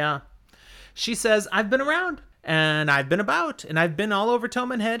 away. Yeah. She says, I've been around, and I've been about, and I've been all over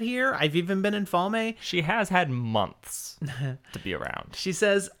Toman Head here. I've even been in Falme. She has had months to be around. She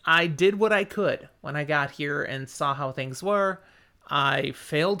says, I did what I could when I got here and saw how things were. I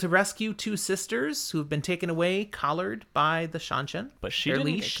failed to rescue two sisters who have been taken away, collared by the Shanshan. But she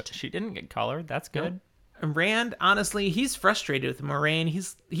didn't get collared. That's good. And Rand, honestly, he's frustrated with Moraine.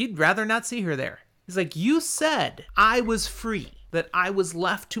 He'd rather not see her there. He's like, you said I was free, that I was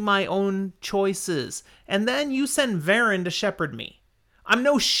left to my own choices, and then you send Varen to shepherd me. I'm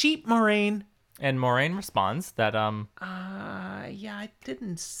no sheep, Moraine. And Moraine responds that Yeah, I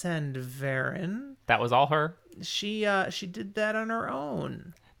didn't send Varen. that was all her. She did that on her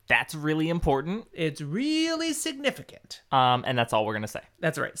own. That's really important. It's really significant. And that's all we're gonna say.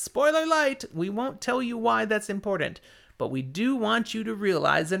 That's right. Spoiler light, we won't tell you why that's important, but we do want you to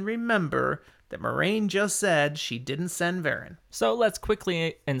realize and remember that Moraine just said she didn't send Varen. So let's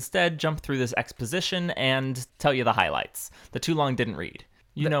quickly instead jump through this exposition and tell you the highlights. The too long didn't read.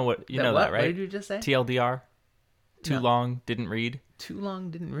 You know that, right? What did you just say? TLDR. Too long didn't read. Too long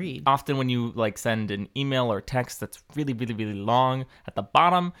didn't read. Often when you like send an email or text that's really, really, really long, at the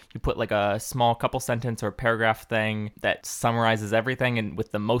bottom you put like a small couple sentence or paragraph thing that summarizes everything and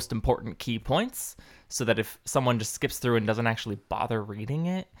with the most important key points, so that if someone just skips through and doesn't actually bother reading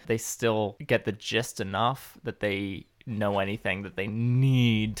it, they still get the gist enough that they know anything that they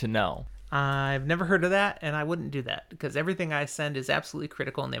need to know. I've never heard of that, and I wouldn't do that because everything I send is absolutely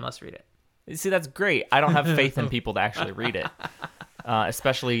critical and they must read it. See, that's great. I don't have faith in people to actually read it.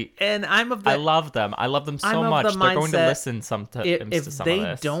 Especially, and I love them. I love them so much. They're going to listen to some of this. If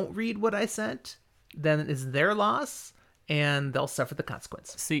they don't read what I sent, then it's their loss, and they'll suffer the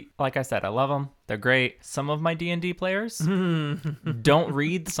consequence. See, like I said, I love them. They're great. Some of my D&D players don't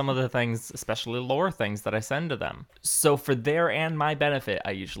read some of the things, especially lore things that I send to them. So for their and my benefit,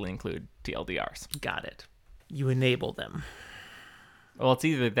 I usually include TLDRs. Got it. You enable them. Well, it's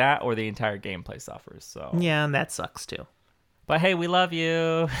either that or the entire gameplay suffers. So yeah, and that sucks too. But hey, we love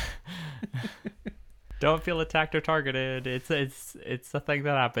you. Don't feel attacked or targeted. It's a thing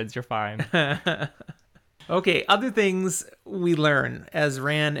that happens. You're fine. Okay, other things we learn as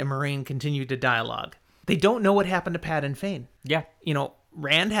Rand and Moraine continue to dialogue. They don't know what happened to Pat and Fane. Yeah. You know,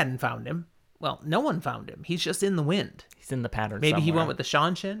 Rand hadn't found him. Well, no one found him. He's just in the wind. He's in the pattern Maybe he somewhere. went with the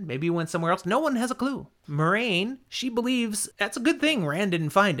Shanshin. Maybe he went somewhere else. No one has a clue. Moraine, she believes that's a good thing Rand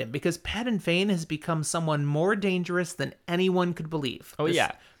didn't find him because Padan Fain has become someone more dangerous than anyone could believe. Oh,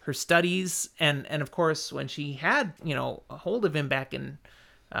 yeah. Her studies, and of course, when she had, a hold of him back in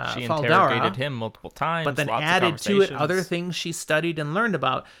She Faldara, interrogated him multiple times. but then lots of added to it conversations. other things she studied and learned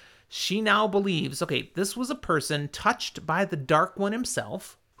about. She now believes, okay, this was a person touched by the Dark One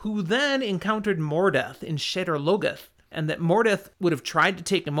himself, who then encountered Mordeth in Shedar Logoth, and that Mordeth would have tried to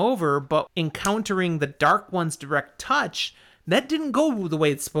take him over, but encountering the Dark One's direct touch, that didn't go the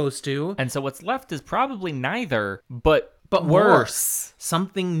way it's supposed to. And so what's left is probably neither, but More. worse.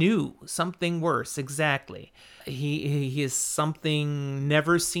 Something new, something worse, exactly. He is something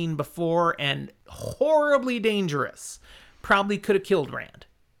never seen before and horribly dangerous. Probably could have killed Rand.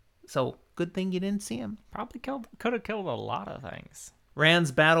 So, good thing you didn't see him. Probably could have killed a lot of things.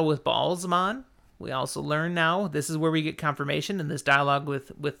 Rand's battle with Baalzamon. We also learn now, this is where we get confirmation in this dialogue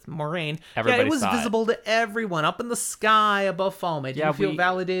with Moraine. Everybody it was saw it. visible to everyone up in the sky above Falme. Did you feel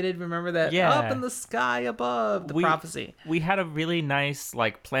validated? Remember that? Yeah. Up in the sky above, the prophecy. We had a really nice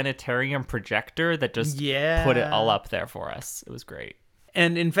planetarium projector that just Yeah. put it all up there for us. It was great.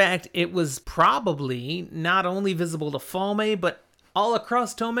 And in fact, it was probably not only visible to Falme, but all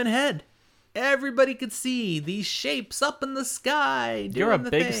across Toman Head. Everybody could see these shapes up in the sky. You're a doing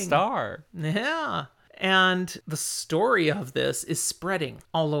the big thing. star. Yeah. And the story of this is spreading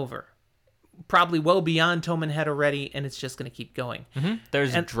all over. Probably well beyond Toman Head already, and it's just going to keep going.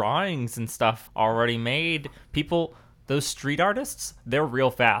 There's drawings and stuff already made. People, those street artists, they're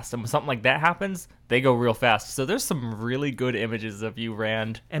real fast. And when something like that happens, they go real fast. So there's some really good images of you,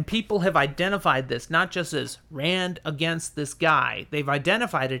 Rand. And people have identified this not just as Rand against this guy. They've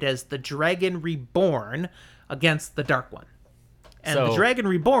identified it as the Dragon Reborn against the Dark One. And the Dragon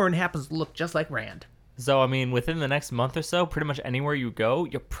Reborn happens to look just like Rand. So, I mean, within the next month or so, pretty much anywhere you go,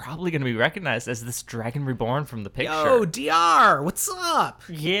 you're probably going to be recognized as this Dragon Reborn from the picture. Yo, DR, what's up?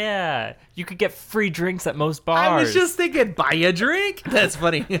 Yeah. You could get free drinks at most bars. I was just thinking, buy a drink? That's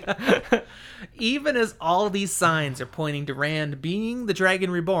funny. Even as all these signs are pointing to Rand being the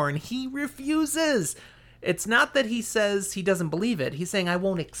Dragon Reborn, he refuses. It's not that he says he doesn't believe it. He's saying, I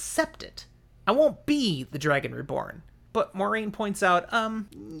won't accept it. I won't be the Dragon Reborn. But Moraine points out,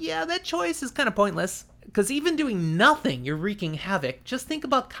 yeah, that choice is kind of pointless. Because even doing nothing, you're wreaking havoc. Just think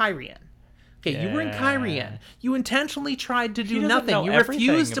about Kyrian. Okay, you were in Kyrian. You intentionally tried to do nothing. You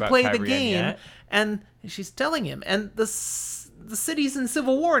refused to play the game. And she's telling him. And the city's in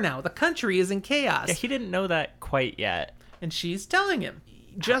civil war now. The country is in chaos. Yeah, he didn't know that quite yet. And she's telling him,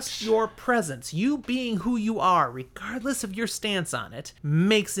 just your presence, you being who you are, regardless of your stance on it,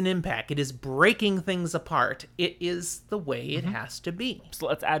 makes an impact. It is breaking things apart. It is the way it has to be. So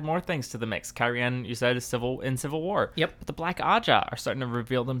let's add more things to the mix. Kyrian, you said, is in civil war. Yep. But the Black Aja are starting to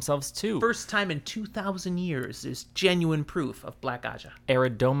reveal themselves too. First time in 2,000 years, there's genuine proof of Black Aja.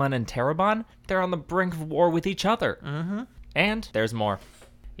 Eridoman and Terabon, they're on the brink of war with each other. Mm-hmm. And there's more.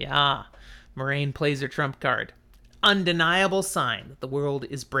 Yeah. Moraine plays her trump card. Undeniable sign that the world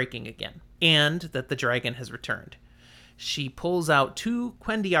is breaking again, and that the dragon has returned. She pulls out 2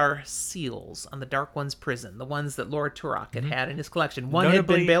 Quendiar seals on the Dark One's prison, the ones that Lord Turok had in his collection. One had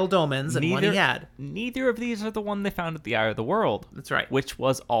been Bail Doman's, and one he had. Neither of these are the one they found at the Eye of the World. That's right. Which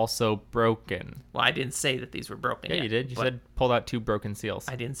was also broken. Well, I didn't say that these were broken. Yeah, you did. You said pulled out 2 broken seals.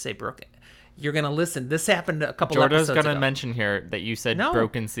 I didn't say broken. You're going to listen. This happened a couple Jorda's episodes ago. going to mention here that you said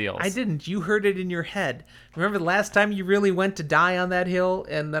broken seals. I didn't. You heard it in your head. Remember the last time you really went to die on that hill,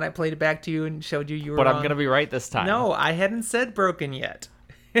 and then I played it back to you and showed you were But wrong? I'm going to be right this time. No, I hadn't said broken yet.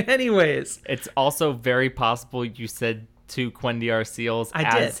 Anyways. It's also very possible you said 2 Quendiar seals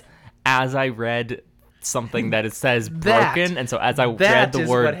as I read something that it says broken, and so as I read the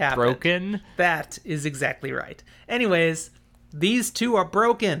word broken. That is exactly right. Anyways, these 2 are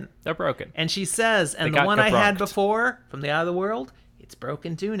broken. They're broken. And she says, and the one I had before from the Eye of the World, it's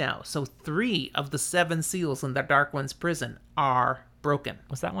broken too now. So 3 of the 7 seals in the Dark One's prison are broken.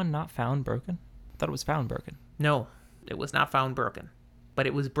 Was that one not found broken? I thought it was found broken. No, it was not found broken. But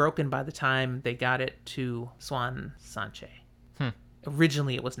it was broken by the time they got it to Swan Sanche.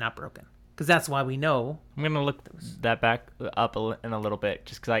 Originally, it was not broken. Because that's why we know. I'm going to look that back up in a little bit,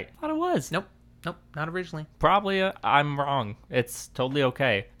 just because I thought it was. Nope, not originally. Probably I'm wrong. It's totally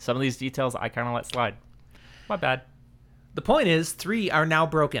okay. Some of these details I kind of let slide. My bad. The point is, 3 are now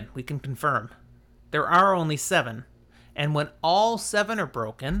broken. We can confirm. There are only 7. And when all 7 are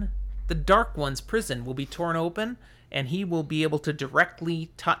broken, the Dark One's prison will be torn open, and he will be able to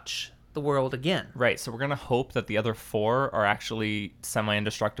directly touch the world again. Right, so we're going to hope that the other 4 are actually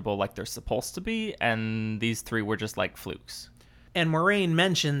semi-indestructible like they're supposed to be, and these 3 were just like flukes. And Moraine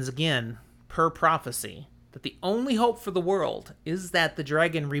mentions again, per prophecy, that the only hope for the world is that the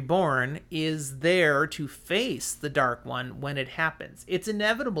Dragon Reborn is there to face the Dark One when it happens. It's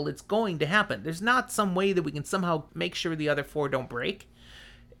inevitable. It's going to happen. There's not some way that we can somehow make sure the other 4 don't break.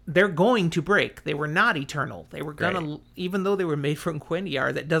 They're going to break. They were not eternal. They were going to, even though they were made from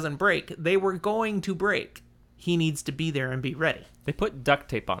Quindiar that doesn't break, they were going to break. He needs to be there and be ready. They put duct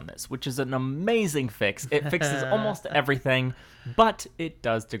tape on this, which is an amazing fix. It fixes almost everything, but it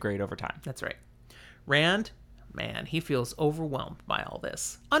does degrade over time. That's right. Rand, man, he feels overwhelmed by all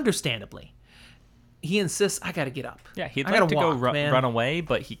this. Understandably. He insists, I gotta get up. Yeah, he'd I like gotta to walk, go man. run away,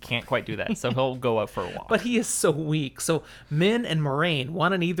 but he can't quite do that, so he'll go out for a walk. But he is so weak. So Min and Moraine,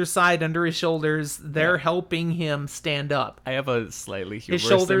 one on either side under his shoulders, they're helping him stand up. I have a slightly His humorous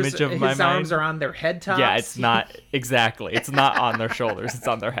shoulders, image of my his mind. arms are on their head tops. Yeah, it's not, exactly. It's not on their shoulders, it's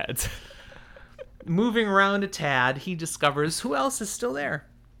on their heads. Moving around a tad, he discovers who else is still there.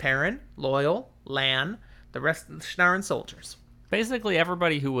 Perrin, Loyal, Lan, the rest of the Shannara soldiers. Basically,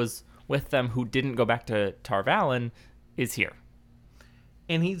 everybody who was with them who didn't go back to Tarvalin is here.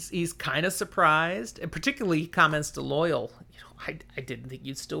 And he's kind of surprised, and particularly he comments to Loyal, I didn't think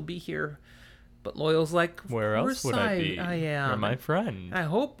you'd still be here. But Loyal's like, Where else would I be? I am. You're my friend. I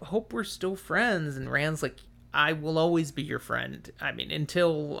hope we're still friends. And Rand's like, I will always be your friend. I mean,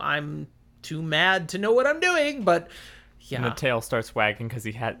 until I'm too mad to know what I'm doing, but yeah. And the tail starts wagging because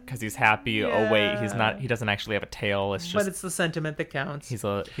he's happy. Yeah. Oh wait, he's not. He doesn't actually have a tail. It's just. But it's the sentiment that counts. He's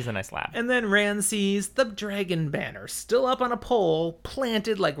a nice lad. And then Rand sees the dragon banner still up on a pole,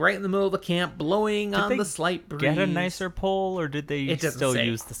 planted like right in the middle of the camp, blowing on the slight breeze. Get a nicer pole, or did they still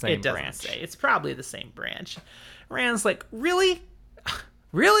use the same branch? It doesn't say. It's probably the same branch. Rand's like, really?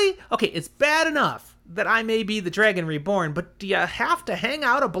 Really? Okay, it's bad enough that I may be the Dragon Reborn, but do you have to hang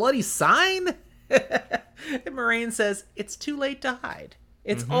out a bloody sign? And Moraine says, it's too late to hide.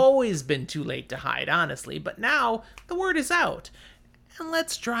 It's always been too late to hide, honestly, but now the word is out. And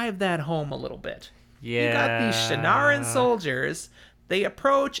let's drive that home a little bit. Yeah. You got these Shannaran soldiers. They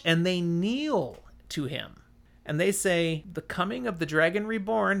approach and they kneel to him. And they say, the coming of the Dragon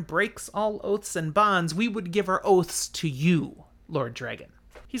Reborn breaks all oaths and bonds. We would give our oaths to you, Lord Dragon.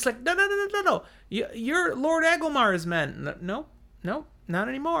 He's like, no. You're Lord Agelmar's men. No, not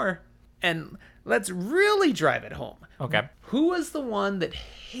anymore. And let's really drive it home. Okay. Who was the one that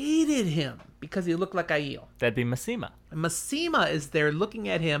hated him because he looked like Aiel? That'd be Massima. And Massima is there looking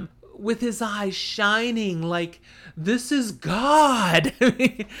at him with his eyes shining like, this is God.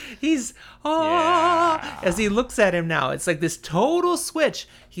 He's, as he looks at him now, it's like this total switch.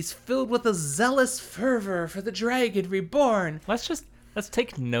 He's filled with a zealous fervor for the Dragon Reborn. Let's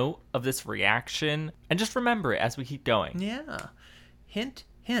take note of this reaction and just remember it as we keep going. Yeah. Hint.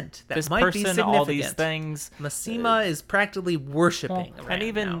 That This might be person, significant. all these things. Massima is practically worshiping. And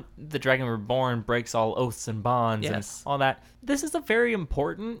even now. the Dragon Reborn breaks all oaths and bonds and all that. This is a very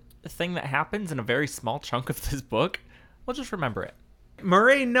important thing that happens in a very small chunk of this book. We'll just remember it.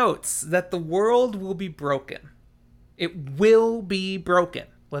 Moraine notes that the world will be broken. It will be broken,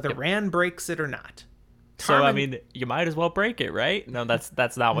 whether Rand breaks it or not. So, I mean, you might as well break it, right? No, that's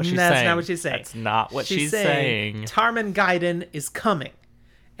not what she's saying. That's not what she's saying. That's not what she's saying. Tarmin Gaiden is coming,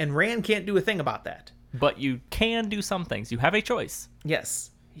 and Rand can't do a thing about that. But you can do some things. You have a choice.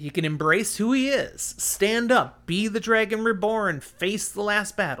 Yes. He can embrace who he is, stand up, be the Dragon Reborn, face the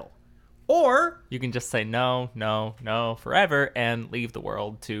last battle. Or you can just say no forever and leave the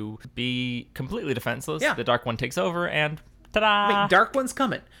world to be completely defenseless. Yeah. The Dark One takes over and ta-da! Dark One's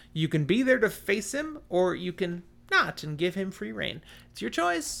coming. You can be there to face him, or you can not and give him free reign. It's your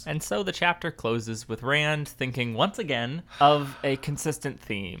choice. And so the chapter closes with Rand thinking once again of a consistent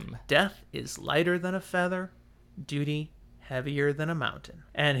theme. Death is lighter than a feather, duty heavier than a mountain.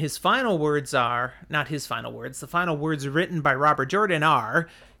 And his final words are, not his final words, the final words written by Robert Jordan are,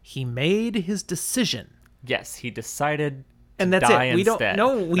 he made his decision. Yes, he decided and that's die it. We instead.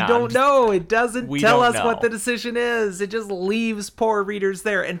 don't know. It doesn't tell us know. what the decision is. It just leaves poor readers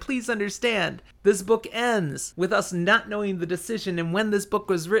there. And please understand, this book ends with us not knowing the decision. And when this book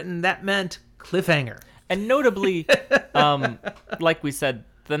was written, that meant cliffhanger. And notably, like we said,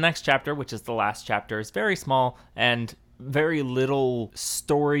 the next chapter, which is the last chapter, is very small and very little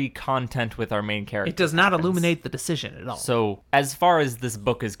story content with our main character. It does not illuminate the decision at all. So as far as this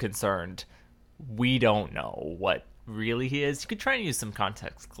book is concerned, we don't know what really he is. You could try and use some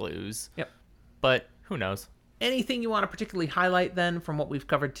context clues. Yep. But who knows? Anything you want to particularly highlight then from what we've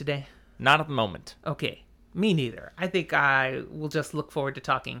covered today? Not at the moment. Okay. Me neither. I think I will just look forward to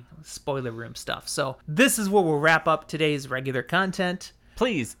talking spoiler room stuff. So this is where we'll wrap up today's regular content.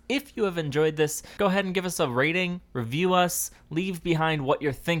 Please, if you have enjoyed this, go ahead and give us a rating, review us, leave behind what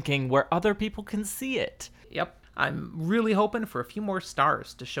you're thinking where other people can see it. Yep. I'm really hoping for a few more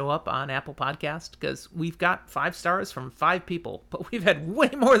stars to show up on Apple Podcast, because we've got 5 stars from 5 people, but we've had way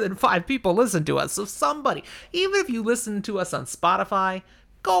more than 5 people listen to us. So somebody, even if you listen to us on Spotify,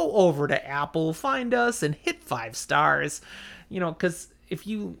 go over to Apple, find us, and hit 5 stars. Because if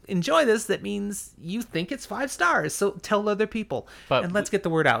you enjoy this, that means you think it's 5 stars. So tell other people, and let's get the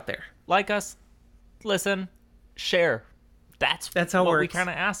word out there. Like us, listen, share. That's how it what we works. kind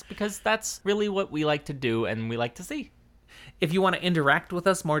of ask, because that's really what we like to do and we like to see. If you want to interact with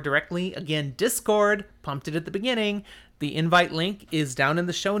us more directly, again, Discord, pumped it at the beginning. The invite link is down in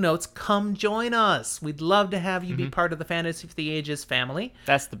the show notes. Come join us. We'd love to have you be part of the Fantasy for the Ages family.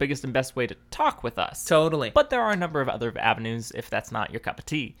 That's the biggest and best way to talk with us. Totally. But there are a number of other avenues if that's not your cup of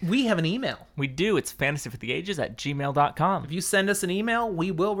tea. We have an email. We do. It's fantasyfortheages@gmail.com. If you send us an email, we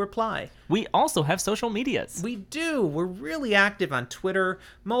will reply. We also have social medias. We do. We're really active on Twitter.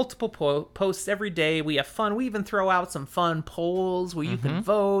 Multiple posts every day. We have fun. We even throw out some fun polls where you can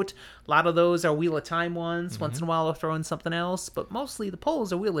vote. A lot of those are Wheel of Time ones. Once in a while, I'll throw in something else. But mostly the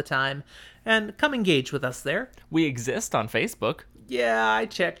polls are Wheel of Time. And come engage with us there. We exist on Facebook. Yeah, I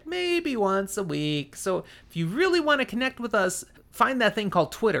check maybe once a week. So if you really want to connect with us, find that thing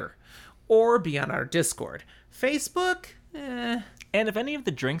called Twitter. Or be on our Discord. Facebook, And if any of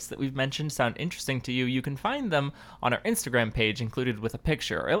the drinks that we've mentioned sound interesting to you, you can find them on our Instagram page included with a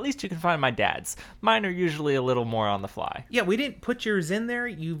picture, or at least you can find my dad's. Mine are usually a little more on the fly. Yeah, we didn't put yours in there.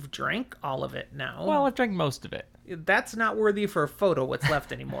 You've drank all of it now. Well, I've drank most of it. That's not worthy for a photo, what's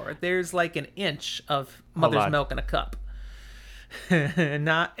left anymore. There's like an inch of mother's milk in a cup.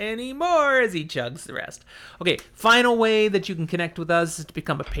 Not anymore, as he chugs the rest. Okay, final way that you can connect with us is to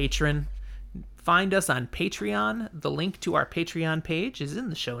become a patron. Find us on Patreon. The link to our Patreon page is in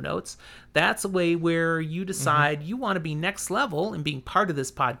the show notes. That's a way where you decide you want to be next level in being part of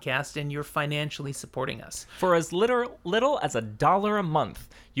this podcast, and you're financially supporting us. For as little as $1 a month,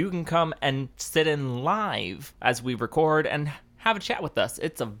 you can come and sit in live as we record and have a chat with us.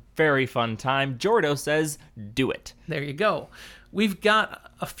 It's a very fun time. Jordo says, do it. There you go. We've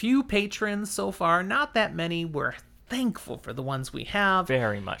got a few patrons so far, not that many. We're thankful for the ones we have.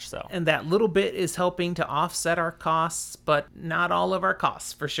 Very much so. And that little bit is helping to offset our costs, but not all of our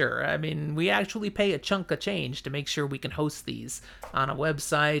costs, for sure. I mean, we actually pay a chunk of change to make sure we can host these on a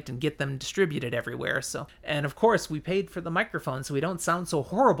website and get them distributed everywhere. So, and of course, we paid for the microphone so we don't sound so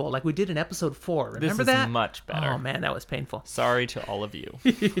horrible like we did in episode 4. Remember this is that? much better. Oh man, that was painful. Sorry to all of you.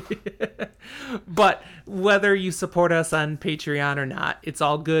 But whether you support us on Patreon or not, it's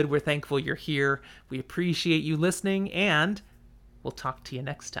all good. We're thankful you're here. We appreciate you listening, and we'll talk to you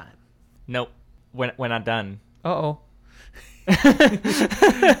next time. Nope. We're not done. Uh-oh.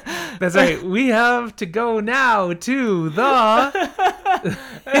 That's right. We have to go now to the...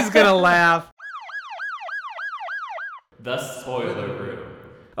 He's gonna laugh. The spoiler room.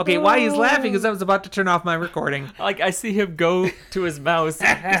 Okay, why he's laughing is I was about to turn off my recording. Like, I see him go to his mouse,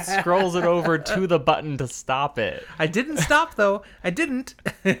 he scrolls it over to the button to stop it. I didn't stop, though. I didn't.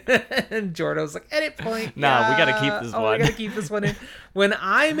 And Jordo's like, edit point. Nah, we gotta keep this one. We gotta keep this one in. When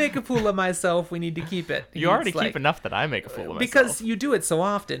I make a fool of myself, we need to keep it. You already keep enough that I make a fool of myself. Because you do it so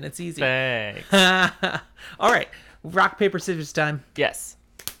often. It's easy. Thanks. All right. Rock, paper, scissors time. Yes.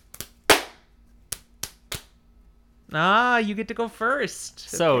 You get to go first.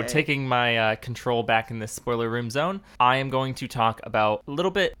 So, Okay. taking my control back in this spoiler room zone, I am going to talk about a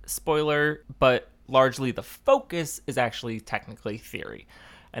little bit spoiler, but largely the focus is actually technically theory.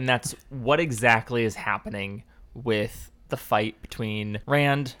 And that's what exactly is happening with the fight between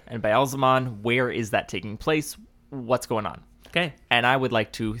Rand and Baalzamon. Where is that taking place? What's going on? Okay. And I would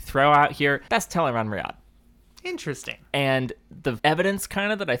like to throw out here, that's Teleron-Riyadh. Interesting. And the evidence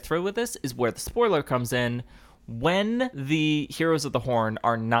kind of that I throw with this is where the spoiler comes in. When the Heroes of the Horn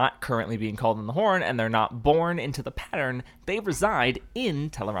are not currently being called on the Horn and they're not born into the pattern, they reside in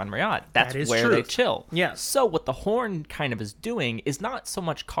Teleron-Riyadh. That's That is where true. they chill. Yes. So what the Horn kind of is doing is not so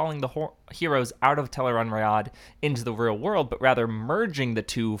much calling the heroes out of Teleron-Riyadh into the real world, but rather merging the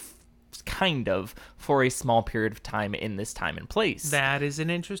two kind of for a small period of time in this time and place. That is an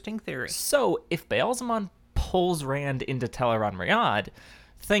interesting theory. So if Baalzamon pulls Rand into Teleron-Riyadh,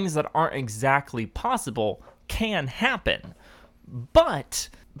 things that aren't exactly possible can happen. But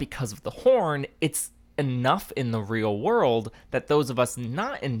because of the Horn, it's enough in the real world that those of us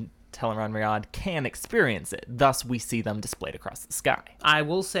not in Tel'aran'rhiod can experience it. Thus, we see them displayed across the sky. I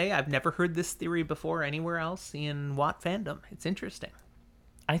will say I've never heard this theory before anywhere else in Watt fandom. It's interesting.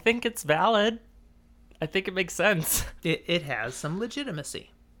 I think it's valid. I think it makes sense. It has some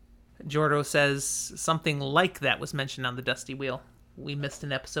legitimacy. Jordo says something like that was mentioned on the Dusty Wheel. We missed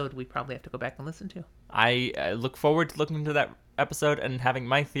an episode we probably have to go back and listen to. I look forward to looking into that episode and having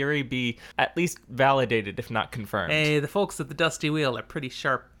my theory be at least validated, if not confirmed. Hey, the folks at the Dusty Wheel are pretty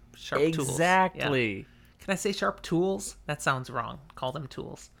sharp tools. Exactly. Yeah. Can I say sharp tools? That sounds wrong. Call them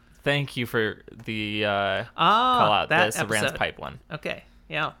tools. Thank you for the call out, that the Rand's Pipe one. Okay,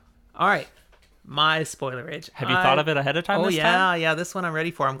 yeah. All right. My spoilerage. Have you thought of it ahead of time this time? Yeah, this one I'm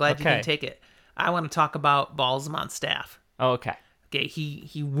ready for. I'm glad you can take it. I want to talk about Balzamon's staff. Oh, okay. Okay,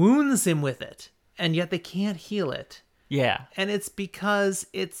 he wounds him with it, and yet they can't heal it. Yeah. And it's because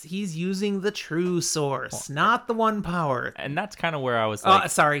he's using the true source, not the one power. And that's kind of where I was like...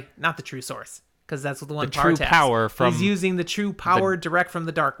 sorry, not the true source, because that's what the one the power true taps. Power from... He's using the true power direct from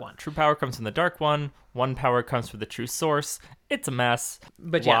the dark one. True power comes from the dark one. One power comes from the true source. It's a mess.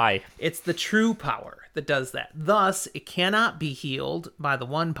 But why? Yeah, it's the true power that does that. Thus, it cannot be healed by the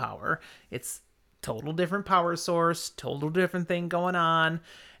one power. It's total different power source, total different thing going on.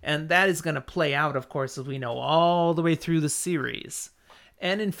 And that is going to play out, of course, as we know, all the way through the series.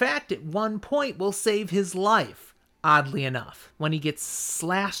 And in fact, at one point, will save his life, oddly enough, when he gets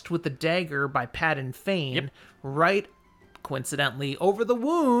slashed with the dagger by Padan Fane, right, coincidentally, over the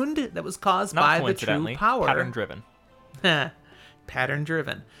wound that was caused by the true power. Pattern-driven.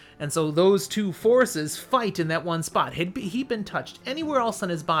 Pattern-driven. And so those two forces fight in that one spot. Had he been touched anywhere else on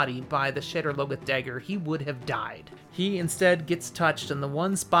his body by the Shadar Logoth dagger, he would have died. He instead gets touched in the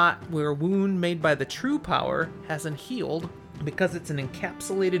one spot where a wound made by the true power hasn't healed because it's an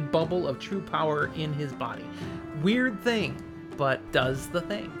encapsulated bubble of true power in his body. Weird thing, but does the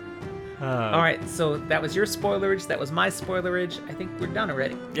thing. All right, so that was your spoilerage. That was my spoilerage. I think we're done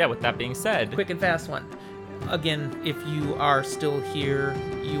already. Yeah, with that being said... Quick and fast one. Again, if you are still here,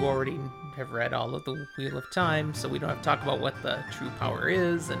 you already have read all of the Wheel of Time, so we don't have to talk about what the true power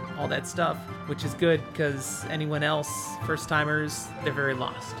is and all that stuff, which is good because anyone else, first-timers, they're very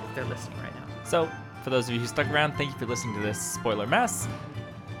lost if they're listening right now. So, for those of you who stuck around, thank you for listening to this spoiler mess.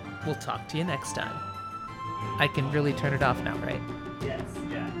 We'll talk to you next time. I can really turn it off now, right? Yes,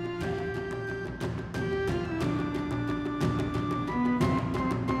 yeah.